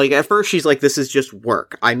her, like, at first she's like, this is just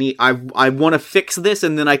work. I want to fix this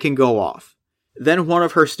and then I can go off. Then one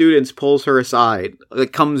of her students pulls her aside,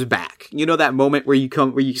 like comes back. You know that moment where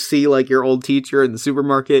you see like your old teacher in the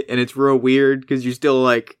supermarket and it's real weird because you're still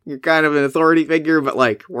like, you're kind of an authority figure, but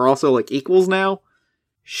like, we're also like equals now.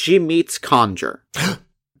 She meets Conjure.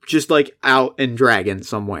 Just like out in Dragon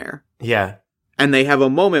somewhere. Yeah. And they have a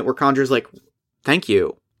moment where Conjure's like, thank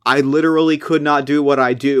you. I literally could not do what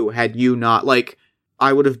I do had you not, like,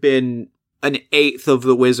 I would have been an eighth of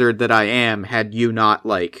the wizard that I am had you not,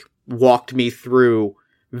 like, walked me through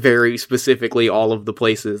very specifically all of the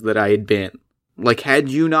places that I had been. Like, had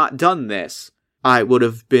you not done this, I would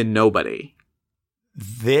have been nobody.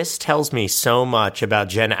 This tells me so much about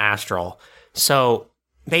Jen Astral. So,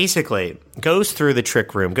 basically, goes through the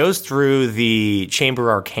trick room, goes through the Chamber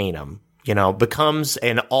Arcanum, you know, becomes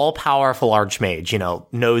an all-powerful archmage, you know,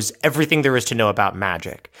 knows everything there is to know about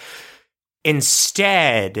magic.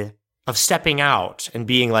 Instead of stepping out and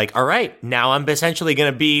being like, all right, now I'm essentially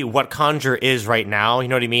going to be what Conjure is right now, you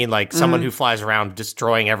know what I mean? Like someone who flies around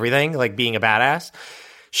destroying everything, like being a badass.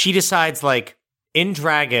 She decides, like, in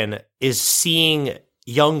Dragon is seeing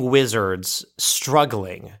young wizards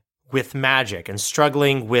struggling with magic and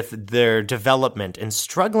struggling with their development and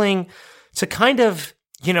struggling to kind of,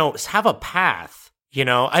 you know, have a path, you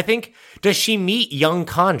know? I think, does she meet young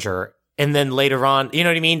Conjure and then later on, you know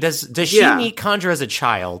what I mean? Does she meet Conjure as a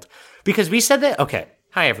child? Because we said that, okay,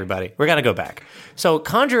 hi everybody, we're gonna go back. So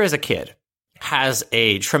Conjure as a kid has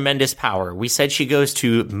a tremendous power. We said she goes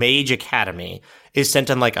to Mage Academy, is sent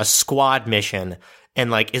on like a squad mission, and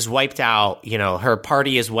like is wiped out, you know, her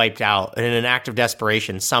party is wiped out, and in an act of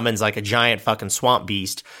desperation summons like a giant fucking swamp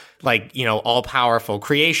beast, like, you know, all-powerful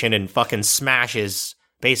creation, and fucking smashes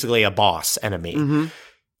basically a boss enemy. Mm-hmm.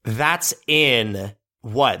 That's in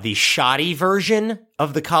what, the shoddy version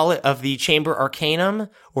of the Chamber Arcanum,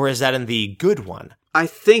 or is that in the good one? I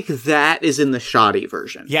think that is in the shoddy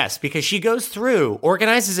version. Yes, because she goes through,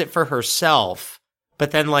 organizes it for herself,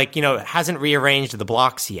 but then, like, you know, hasn't rearranged the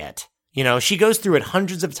blocks yet. You know, she goes through it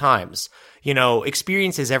hundreds of times, you know,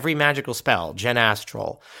 experiences every magical spell. Jen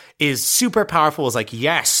Astral is super powerful, is like,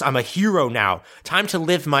 yes, I'm a hero now. Time to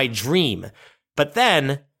live my dream. But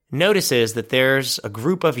then notices that there's a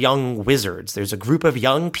group of young wizards. There's a group of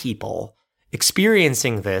young people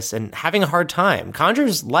experiencing this and having a hard time.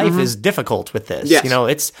 Conjure's life is difficult with this. Yes. You know,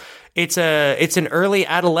 it's an early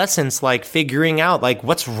adolescence, like figuring out like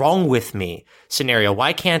what's wrong with me scenario.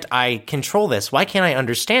 Why can't I control this? Why can't I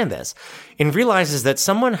understand this? And realizes that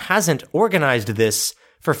someone hasn't organized this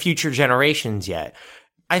for future generations yet.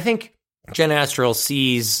 I think Jen Astral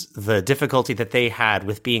sees the difficulty that they had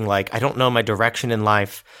with being like, I don't know my direction in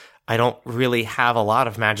life. I don't really have a lot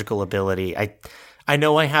of magical ability. I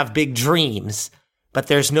know I have big dreams, but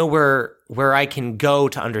there's nowhere where I can go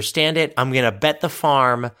to understand it. I'm going to bet the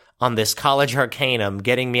farm on this college arcanum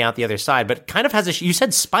getting me out the other side, but kind of has you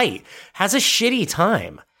said spite, has a shitty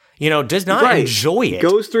time, you know, does not enjoy it.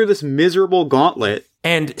 Goes through this miserable gauntlet.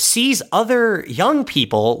 And sees other young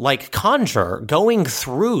people like Conjure going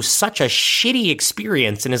through such a shitty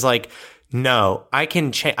experience and is like, no, I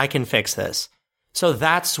can fix this. So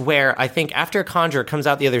that's where I think after Conjure comes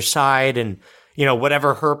out the other side and, you know,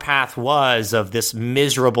 whatever her path was of this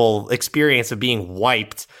miserable experience of being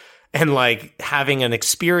wiped and like having an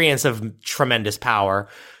experience of tremendous power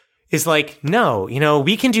is like, no, you know,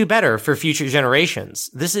 we can do better for future generations.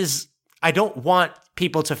 I don't want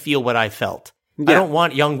people to feel what I felt. Yeah. I don't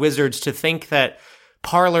want young wizards to think that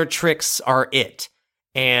parlor tricks are it.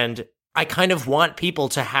 And I kind of want people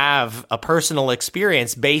to have a personal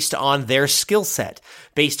experience based on their skill set,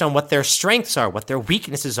 based on what their strengths are, what their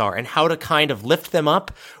weaknesses are, and how to kind of lift them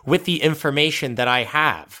up with the information that I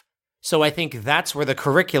have. So I think that's where the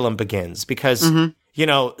curriculum begins because, you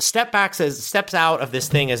know, steps out of this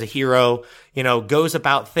thing as a hero, you know, goes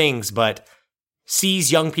about things, but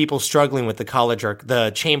sees young people struggling with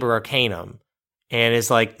the Chamber Arcanum. And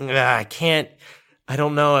is like, I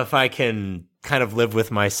don't know if I can kind of live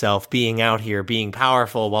with myself being out here, being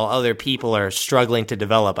powerful while other people are struggling to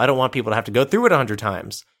develop. I don't want people to have to go through it 100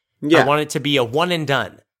 times. Yeah. I want it to be a one and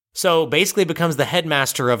done. So basically becomes the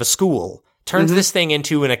headmaster of a school, turns this thing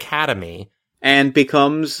into an academy. And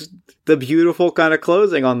becomes the beautiful kind of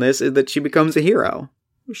closing on this is that she becomes a hero.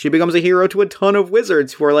 She becomes a hero to a ton of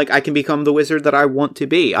wizards who are like, I can become the wizard that I want to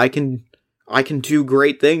be. I can do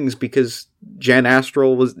great things because Jen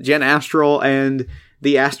Astral and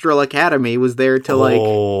the Astral Academy was there to like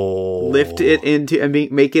lift it into and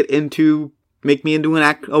make me into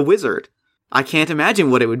a wizard. I can't imagine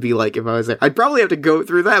what it would be like if I was there. I'd probably have to go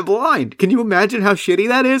through that blind. Can you imagine how shitty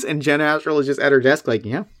that is? And Jen Astral is just at her desk like,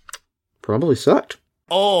 yeah, probably sucked.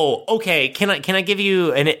 Oh, okay. Can I give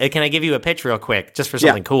you a pitch real quick just for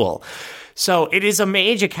something cool? So it is a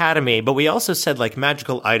mage academy, but we also said like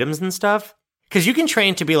magical items and stuff. Because you can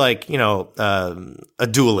train to be like, a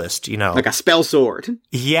duelist, Like a spell sword.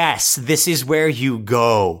 Yes, this is where you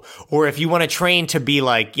go. Or if you want to train to be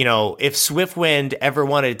like, if Swiftwind ever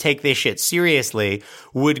wanted to take this shit seriously,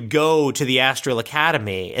 would go to the Astral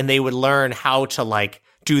Academy and they would learn how to like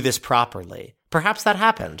do this properly. Perhaps that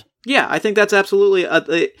happened. Yeah, I think that's absolutely...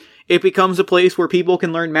 it becomes a place where people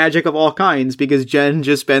can learn magic of all kinds because Jen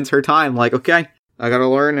just spends her time like, okay, I gotta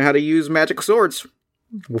learn how to use magic swords.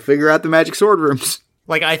 We'll figure out the magic sword rooms.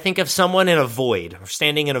 Like, I think of someone in a void, or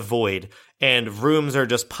standing in a void, and rooms are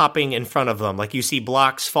just popping in front of them. Like, you see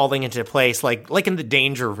blocks falling into place, like in the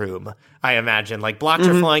danger room, I imagine. Like, blocks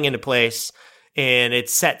are falling into place, and it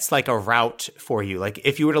sets, like, a route for you. Like,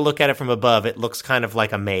 if you were to look at it from above, it looks kind of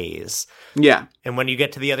like a maze. Yeah. And when you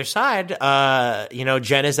get to the other side,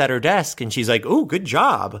 Jen is at her desk, and she's like, "Ooh, good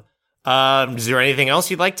job. Is there anything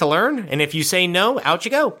else you'd like to learn?" And if you say no, out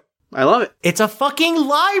you go. I love it. It's a fucking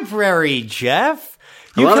library, Jeff.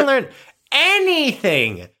 You can learn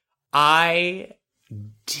anything. I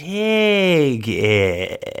dig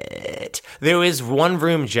it. There is one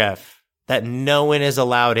room, Jeff, that no one is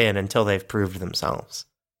allowed in until they've proved themselves.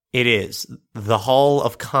 It is the Hall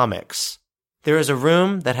of Comics. There is a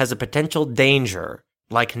room that has a potential danger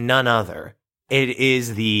like none other. It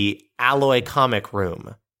is the Alloy Comic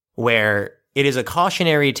Room, where it is a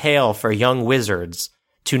cautionary tale for young wizards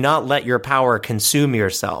to not let your power consume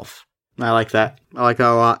yourself. I like that. I like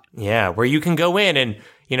that a lot. Yeah, where you can go in and,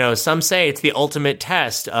 some say it's the ultimate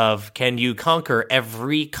test of can you conquer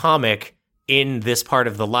every comic in this part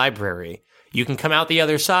of the library. You can come out the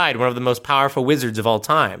other side, one of the most powerful wizards of all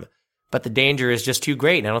time. But the danger is just too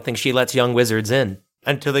great, and I don't think she lets young wizards in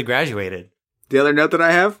until they graduated. The other note that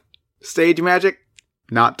I have, stage magic,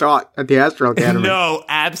 not taught at the Astral Academy. No,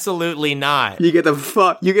 absolutely not. You get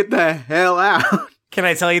the hell out. Can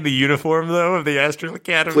I tell you the uniform, though, of the Astral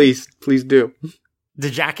Academy? Please do. The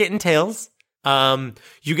jacket and tails.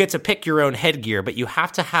 You get to pick your own headgear, but you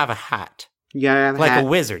have to have a hat. You gotta have a hat. Like a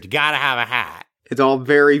wizard, you gotta have a hat. It's all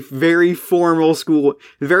very, very formal school.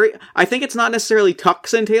 I think it's not necessarily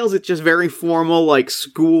tux and tails, it's just very formal, like,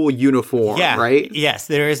 school uniform, right? Yes,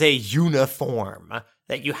 there is a uniform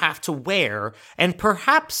that you have to wear, and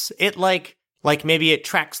perhaps it, like maybe it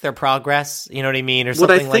tracks their progress, you know what I mean, or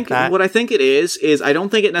something like that. What I think it is I don't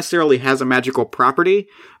think it necessarily has a magical property,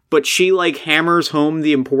 but she, like, hammers home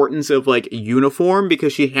the importance of, like, uniform,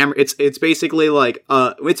 because it's basically, like,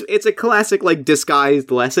 it's a classic, like,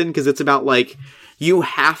 disguised lesson, because it's about, like, you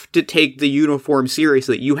have to take the uniform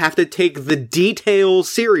seriously. You have to take the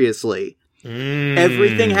details seriously.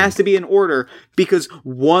 Everything has to be in order, because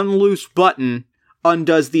one loose button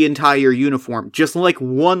undoes the entire uniform, just like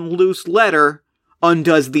one loose letter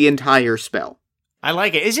undoes the entire spell. I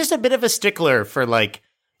like it. It's just a bit of a stickler for, like,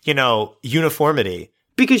 uniformity.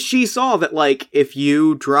 Because she saw that, like, if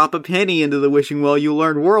you drop a penny into the wishing well, you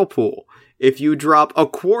learn Whirlpool. If you drop a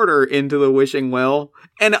quarter into the wishing well,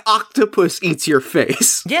 an octopus eats your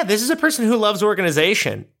face. Yeah, this is a person who loves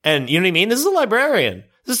organization. And you know what I mean? This is a librarian.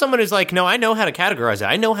 This is someone who's like, no, I know how to categorize it.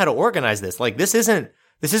 I know how to organize this. Like, this isn't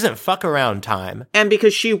fuck around time. And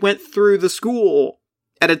because she went through the school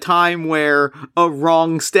at a time where a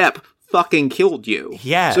wrong step fucking killed you.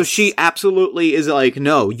 Yes. So she absolutely is like,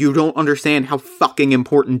 no, you don't understand how fucking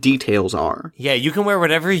important details are. Yeah, you can wear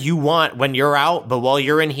whatever you want when you're out, but while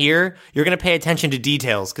you're in here, you're going to pay attention to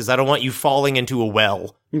details, because I don't want you falling into a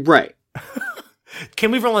well. Right.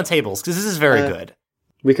 Can we roll on tables? Because this is very good.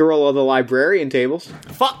 We can roll on the librarian tables.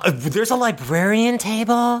 There's a librarian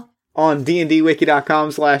table? On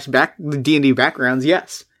dndwiki.com/D&D backgrounds,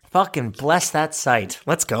 yes. Fucking bless that site.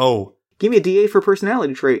 Let's go. Give me a DA for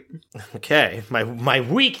personality trait. Okay, my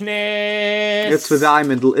weakness. It's the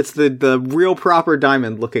diamond. It's the real proper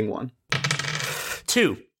diamond looking one.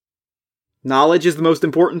 2. Knowledge is the most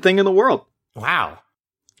important thing in the world. Wow.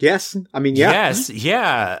 Yes. I mean, yeah. Yes,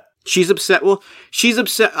 yeah. She's upset. Well, she's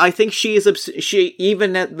upset. I think she is upset.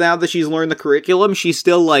 Even now that she's learned the curriculum, she's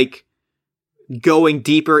still, like, going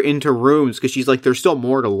deeper into rooms, because she's like, there's still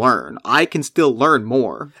more to learn. I can still learn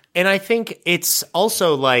more. And I think it's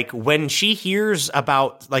also like when she hears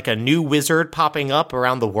about like a new wizard popping up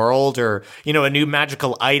around the world, or, a new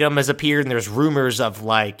magical item has appeared, and there's rumors of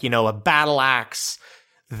like, a battle axe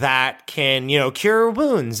that can, cure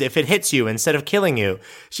wounds if it hits you instead of killing you.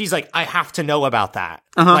 She's like, I have to know about that.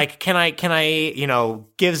 Uh-huh. Like, can I,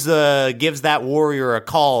 gives that warrior a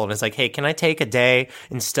call, and it's like, hey, can I take a day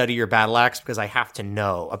and study your battle axe, because I have to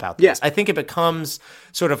know about this. Yeah. I think it becomes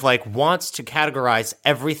sort of like wants to categorize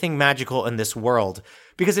everything magical in this world,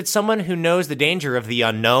 because it's someone who knows the danger of the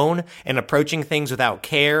unknown and approaching things without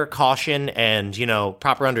care, caution, and,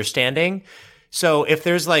 proper understanding. So if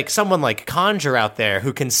there's like someone like Conjure out there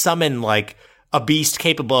who can summon like a beast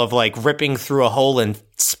capable of like ripping through a hole in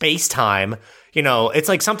space-time, it's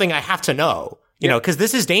like something I have to know, because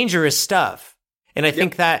this is dangerous stuff. And I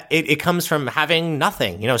think that it comes from having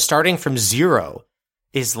nothing, starting from zero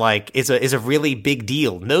is a really big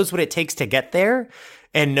deal, knows what it takes to get there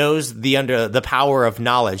and knows the power of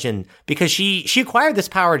knowledge. And because she acquired this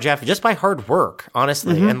power, Jeff, just by hard work,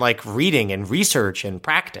 honestly, and like reading and research and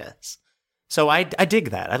practice. So I dig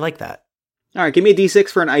that. I like that. All right, give me a D6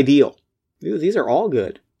 for an ideal. Ooh, these are all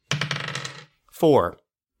good. 4.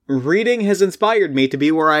 Reading has inspired me to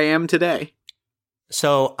be where I am today.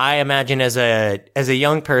 So I imagine as a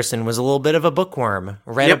young person was a little bit of a bookworm.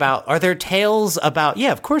 Are there tales about,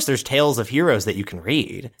 of course there's tales of heroes that you can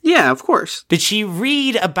read. Yeah, of course. Did she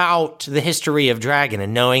read about the history of Dragon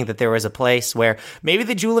and knowing that there was a place where maybe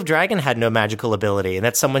the Jewel of Dragon had no magical ability and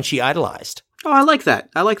that's someone she idolized? Oh, I like that.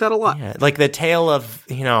 I like that a lot. Yeah, like the tale of,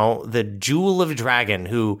 the Jewel of Dragon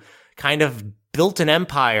who kind of built an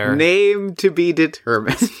empire. Name to be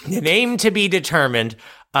determined.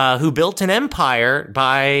 Who built an empire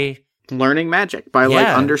by learning magic, by like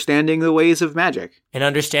understanding the ways of magic and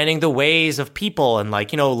understanding the ways of people and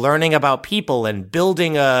like, learning about people and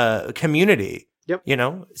building a community. Yep.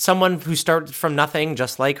 Someone who started from nothing,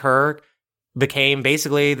 just like her, became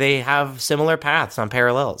basically, they have similar paths on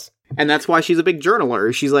parallels. And that's why she's a big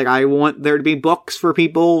journaler. She's like, I want there to be books for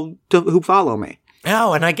people who follow me.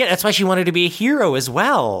 Oh, and I get that's why she wanted to be a hero as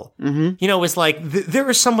well. Mm-hmm. It's like there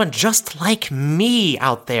is someone just like me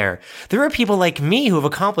out there. There are people like me who have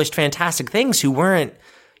accomplished fantastic things who weren't,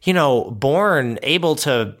 born able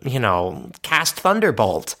to, cast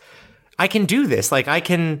Thunderbolt. I can do this. Like I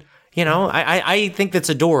can, I think that's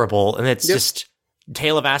adorable, and it's just a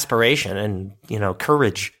tale of aspiration and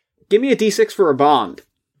courage. Give me a D6 for a bond.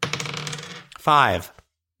 5.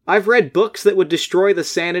 I've read books that would destroy the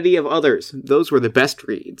sanity of others. Those were the best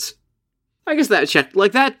reads. I guess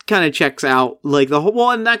that kind of checks out, like the whole,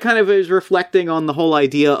 and that kind of is reflecting on the whole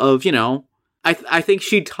idea of, I think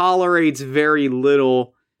she tolerates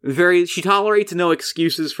she tolerates no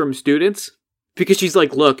excuses from students, because she's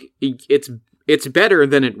like, look, it's better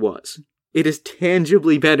than it was. It is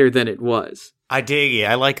tangibly better than it was. I dig it.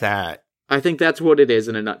 I like that. I think that's what it is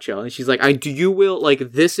in a nutshell. And she's like, I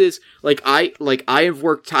have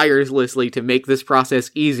worked tirelessly to make this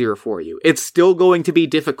process easier for you. It's still going to be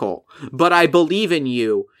difficult, but I believe in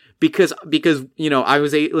you because I made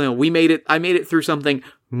it through something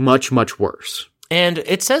much, much worse. And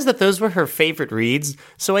it says that those were her favorite reads.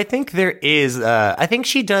 So I think I think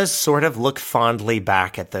she does sort of look fondly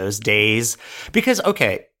back at those days because I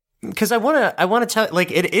want to tell,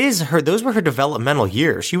 like, it is those were her developmental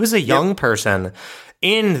years. She was a young person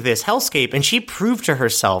in this hellscape, and she proved to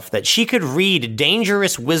herself that she could read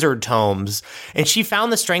dangerous wizard tomes, and she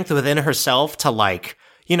found the strength within herself to, like,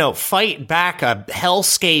 fight back a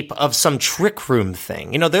hellscape of some trick room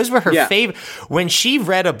thing. Those were her favorite. When she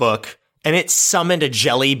read a book and it summoned a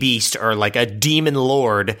jelly beast or like a demon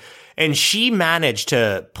lord, and she managed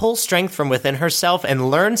to pull strength from within herself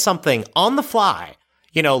and learn something on the fly,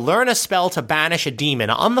 learn a spell to banish a demon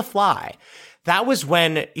on the fly. That was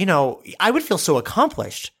when, I would feel so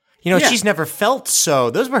accomplished. She's never felt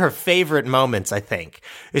so. Those were her favorite moments, I think,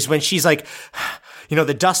 is when she's like,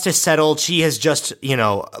 the dust has settled. She has just,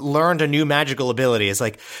 learned a new magical ability. It's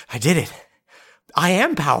like, I did it. I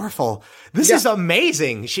am powerful. This is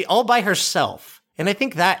amazing. She all by herself. And I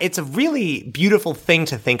think that it's a really beautiful thing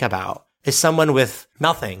to think about as someone with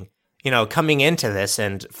nothing. Coming into this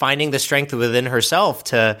and finding the strength within herself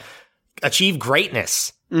to achieve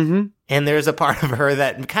greatness. Mm-hmm. And there's a part of her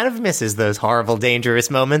that kind of misses those horrible, dangerous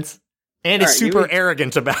moments. And is super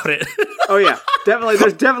arrogant about it. Oh, yeah. Definitely.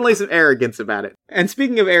 There's definitely some arrogance about it. And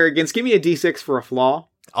speaking of arrogance, give me a D6 for a flaw.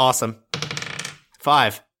 Awesome.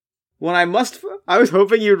 5. I was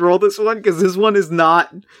hoping you'd roll this one, because this one is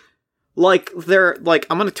not... I'm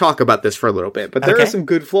going to talk about this for a little bit, but there are some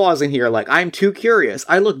good flaws in here. Like, I'm too curious.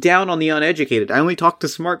 I look down on the uneducated. I only talk to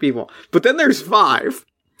smart people. But then there's 5.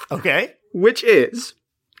 Okay. Which is,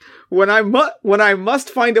 when I must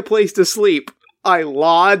find a place to sleep, I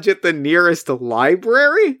lodge at the nearest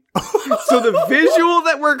library. So the visual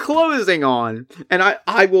that we're closing on, and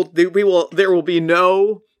there will be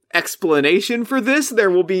no explanation for this.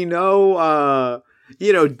 There will be no,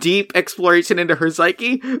 deep exploration into her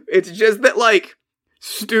psyche. It's just that, like,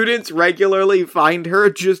 students regularly find her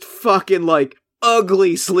just fucking, like,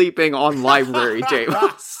 ugly sleeping on library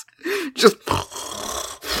tables. Just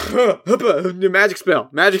magic spell,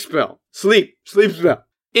 sleep spell.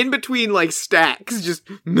 in between like stacks, just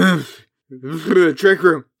trick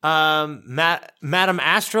room. Madam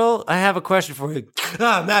Astral, I have a question for you.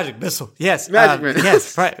 Magic missile. Yes. Magic missile.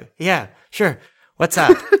 Yes, right. Yeah, sure. What's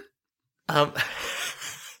up?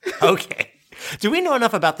 Okay. Do we know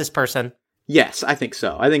enough about this person? Yes, I think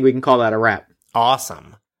so. I think we can call that a wrap.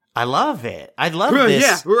 Awesome. I love it. I love this.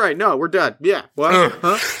 Yeah, we're right. No, we're done. Yeah. What?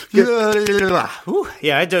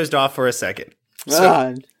 Yeah, I dozed off for a second.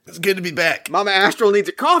 So, it's good to be back. Mama Astral needs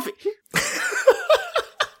a coffee.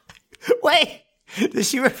 Wait, does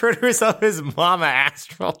she refer to herself as Mama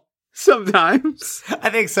Astral? Sometimes. I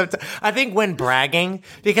think when bragging,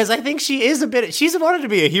 because I think she's wanted to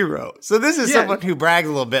be a hero. So this is someone who brags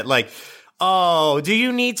a little bit like, oh, do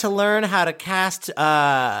you need to learn how to cast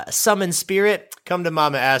summon spirit? Come to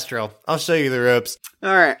Mama Astral. I'll show you the ropes.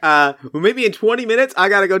 All right. Well, maybe in 20 minutes, I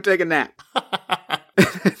gotta go take a nap. I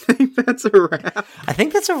think that's a wrap. I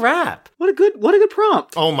think that's a wrap. What a good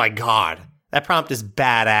prompt. Oh my God. That prompt is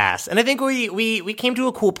badass. And I think we came to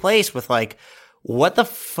a cool place with like, what the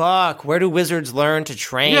fuck? Where do wizards learn to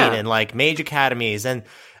train in like mage academies? And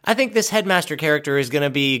I think this headmaster character is going to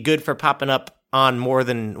be good for popping up on more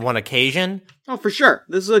than one occasion. Oh, for sure.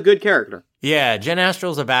 This is a good character. Yeah, Jen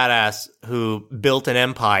Astral's a badass who built an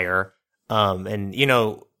empire, and you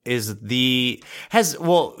know you have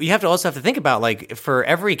to also have to think about like for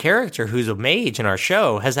every character who's a mage in our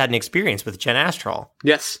show has had an experience with Jen Astral.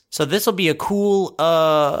 Yes. So this will be a cool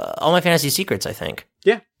All My Fantasy Secrets, I think.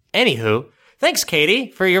 Yeah. Anywho, thanks, Katie,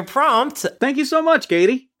 for your prompt. Thank you so much,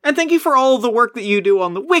 Katie. And thank you for all of the work that you do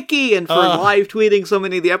on the wiki and for live tweeting so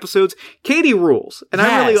many of the episodes. Katie rules. And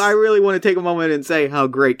yes. I really want to take a moment and say how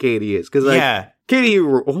great Katie is. Because Katie, you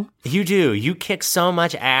rule. You do. You kick so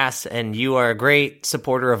much ass and you are a great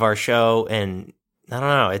supporter of our show. And I don't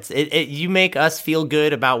know, you make us feel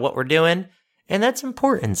good about what we're doing. And that's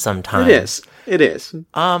important sometimes. It is.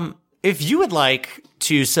 If you would like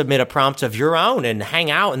to submit a prompt of your own and hang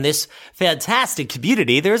out in this fantastic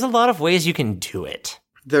community, there's a lot of ways you can do it.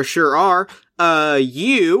 There sure are.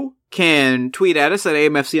 You can tweet at us at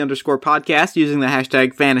AMFC_podcast using the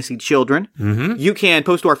hashtag FantasyChildren. Mm-hmm. You can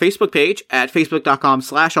post to our Facebook page at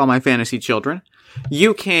facebook.com/allmyfantasychildren.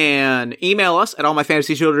 You can email us at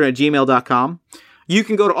allmyfantasychildren@gmail.com. You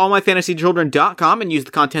can go to allmyfantasychildren.com and use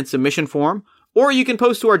the content submission form. Or you can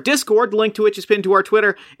post to our Discord, the link to which is pinned to our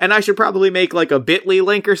Twitter, and I should probably make like a bit.ly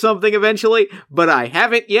link or something eventually, but I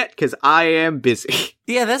haven't yet because I am busy.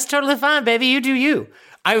 Yeah, that's totally fine, baby. You do you.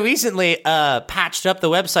 I recently patched up the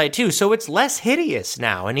website too, so it's less hideous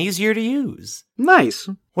now and easier to use. Nice.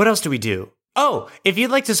 What else do we do? Oh, if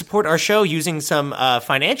you'd like to support our show using some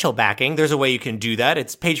financial backing, there's a way you can do that.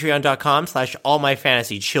 It's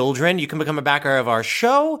patreon.com/allmyfantasychildren. You can become a backer of our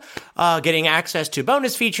show, getting access to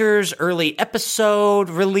bonus features, early episode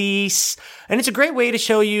release, and it's a great way to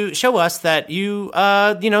show us that you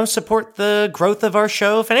support the growth of our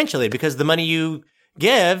show financially, because the money you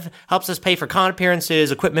give helps us pay for con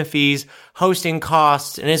appearances, equipment fees, hosting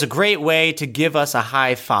costs, and is a great way to give us a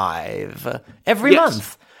high five every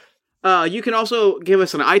month. You can also give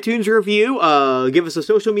us an iTunes review, give us a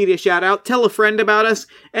social media shout out, tell a friend about us.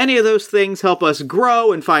 Any of those things help us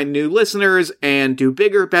grow and find new listeners and do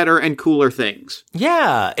bigger, better, and cooler things.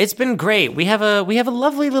 Yeah, it's been great. We have a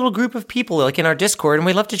lovely little group of people like in our Discord, and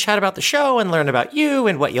we love to chat about the show and learn about you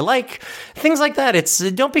and what you like, things like that.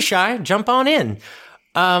 Don't be shy, jump on in.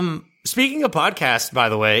 Speaking of podcasts, by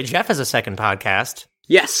the way, Jeff has a second podcast.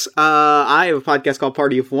 Yes, I have a podcast called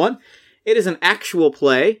Party of One. It is an actual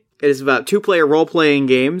play. It is about 2-player role-playing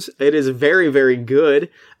games. It is very, very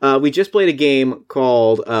good. We just played a game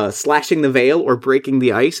called Slashing the Veil or Breaking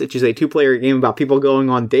the Ice, which is a 2-player game about people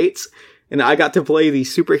going on dates. And I got to play the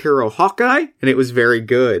superhero Hawkeye, and it was very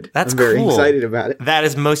good. That's I'm very excited about it. That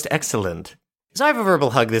is most excellent. So I have a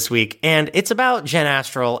verbal hug this week, and it's about Jen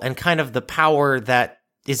Astral and kind of the power that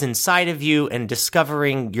is inside of you and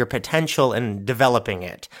discovering your potential and developing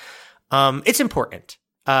it. It's important.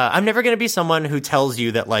 I'm never going to be someone who tells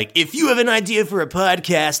you that, like, if you have an idea for a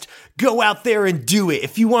podcast, go out there and do it.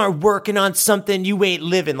 If you aren't working on something, you ain't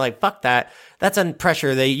living. Like, fuck that. That's on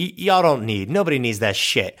pressure that y'all don't need. Nobody needs that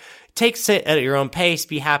shit. Take it at your own pace,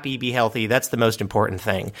 be happy, be healthy. That's the most important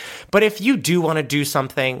thing. But if you do want to do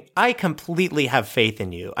something, I completely have faith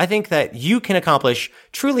in you. I think that you can accomplish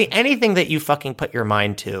truly anything that you fucking put your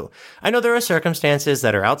mind to. I know there are circumstances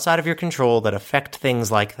that are outside of your control that affect things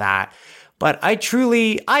like that. But I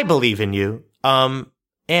believe in you.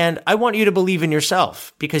 And I want you to believe in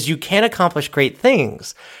yourself because you can accomplish great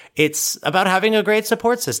things. It's about having a great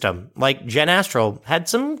support system. Like Jen Astral had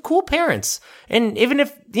some cool parents. And even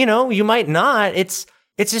if, you might not, it's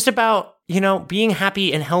just about, being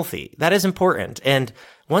happy and healthy. That is important. And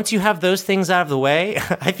once you have those things out of the way,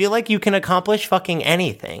 I feel like you can accomplish fucking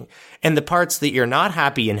anything. And the parts that you're not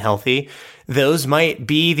happy and healthy, those might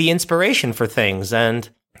be the inspiration for things and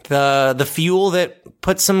the fuel that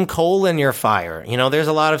puts some coal in your fire. You know, there's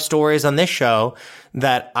a lot of stories on this show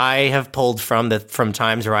that I have pulled from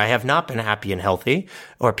times where I have not been happy and healthy,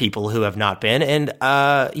 or people who have not been. And,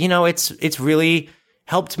 you know, it's really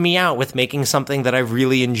helped me out with making something that I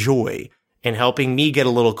really enjoy and helping me get a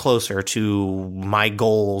little closer to my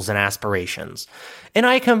goals and aspirations. And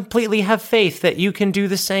I completely have faith that you can do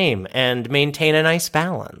the same and maintain a nice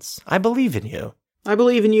balance. I believe in you. I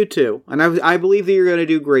believe in you too. And I believe that you're going to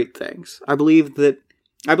do great things. I believe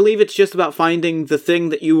it's just about finding the thing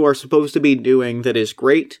that you are supposed to be doing that is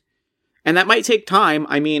great. And that might take time.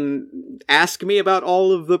 I mean, ask me about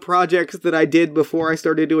all of the projects that I did before I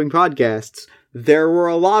started doing podcasts. There were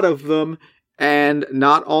a lot of them, and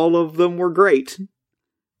not all of them were great.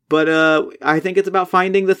 But I think it's about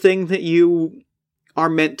finding the thing that you are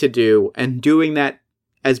meant to do and doing that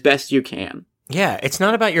as best you can. Yeah, it's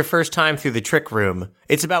not about your first time through the trick room.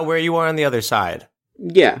 It's about where you are on the other side.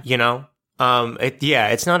 Yeah. You know?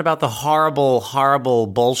 It's not about the horrible, horrible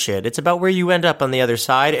bullshit. It's about where you end up on the other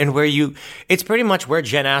side and it's pretty much where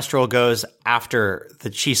Jen Astral goes after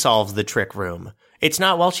she solves the trick room. It's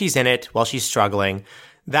not while she's in it, while she's struggling.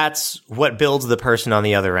 That's what builds the person on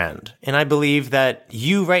the other end. And I believe that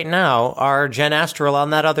you right now are Jen Astral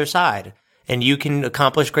on that other side. And you can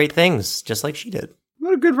accomplish great things, just like she did.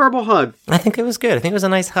 What a good verbal hug. I think it was good. I think it was a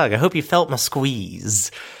nice hug. I hope you felt my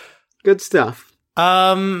squeeze. Good stuff.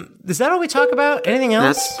 Is that all we talk about? Anything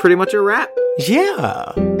else? That's pretty much a wrap.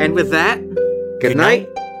 Yeah. And with that, good night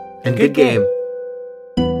and good game.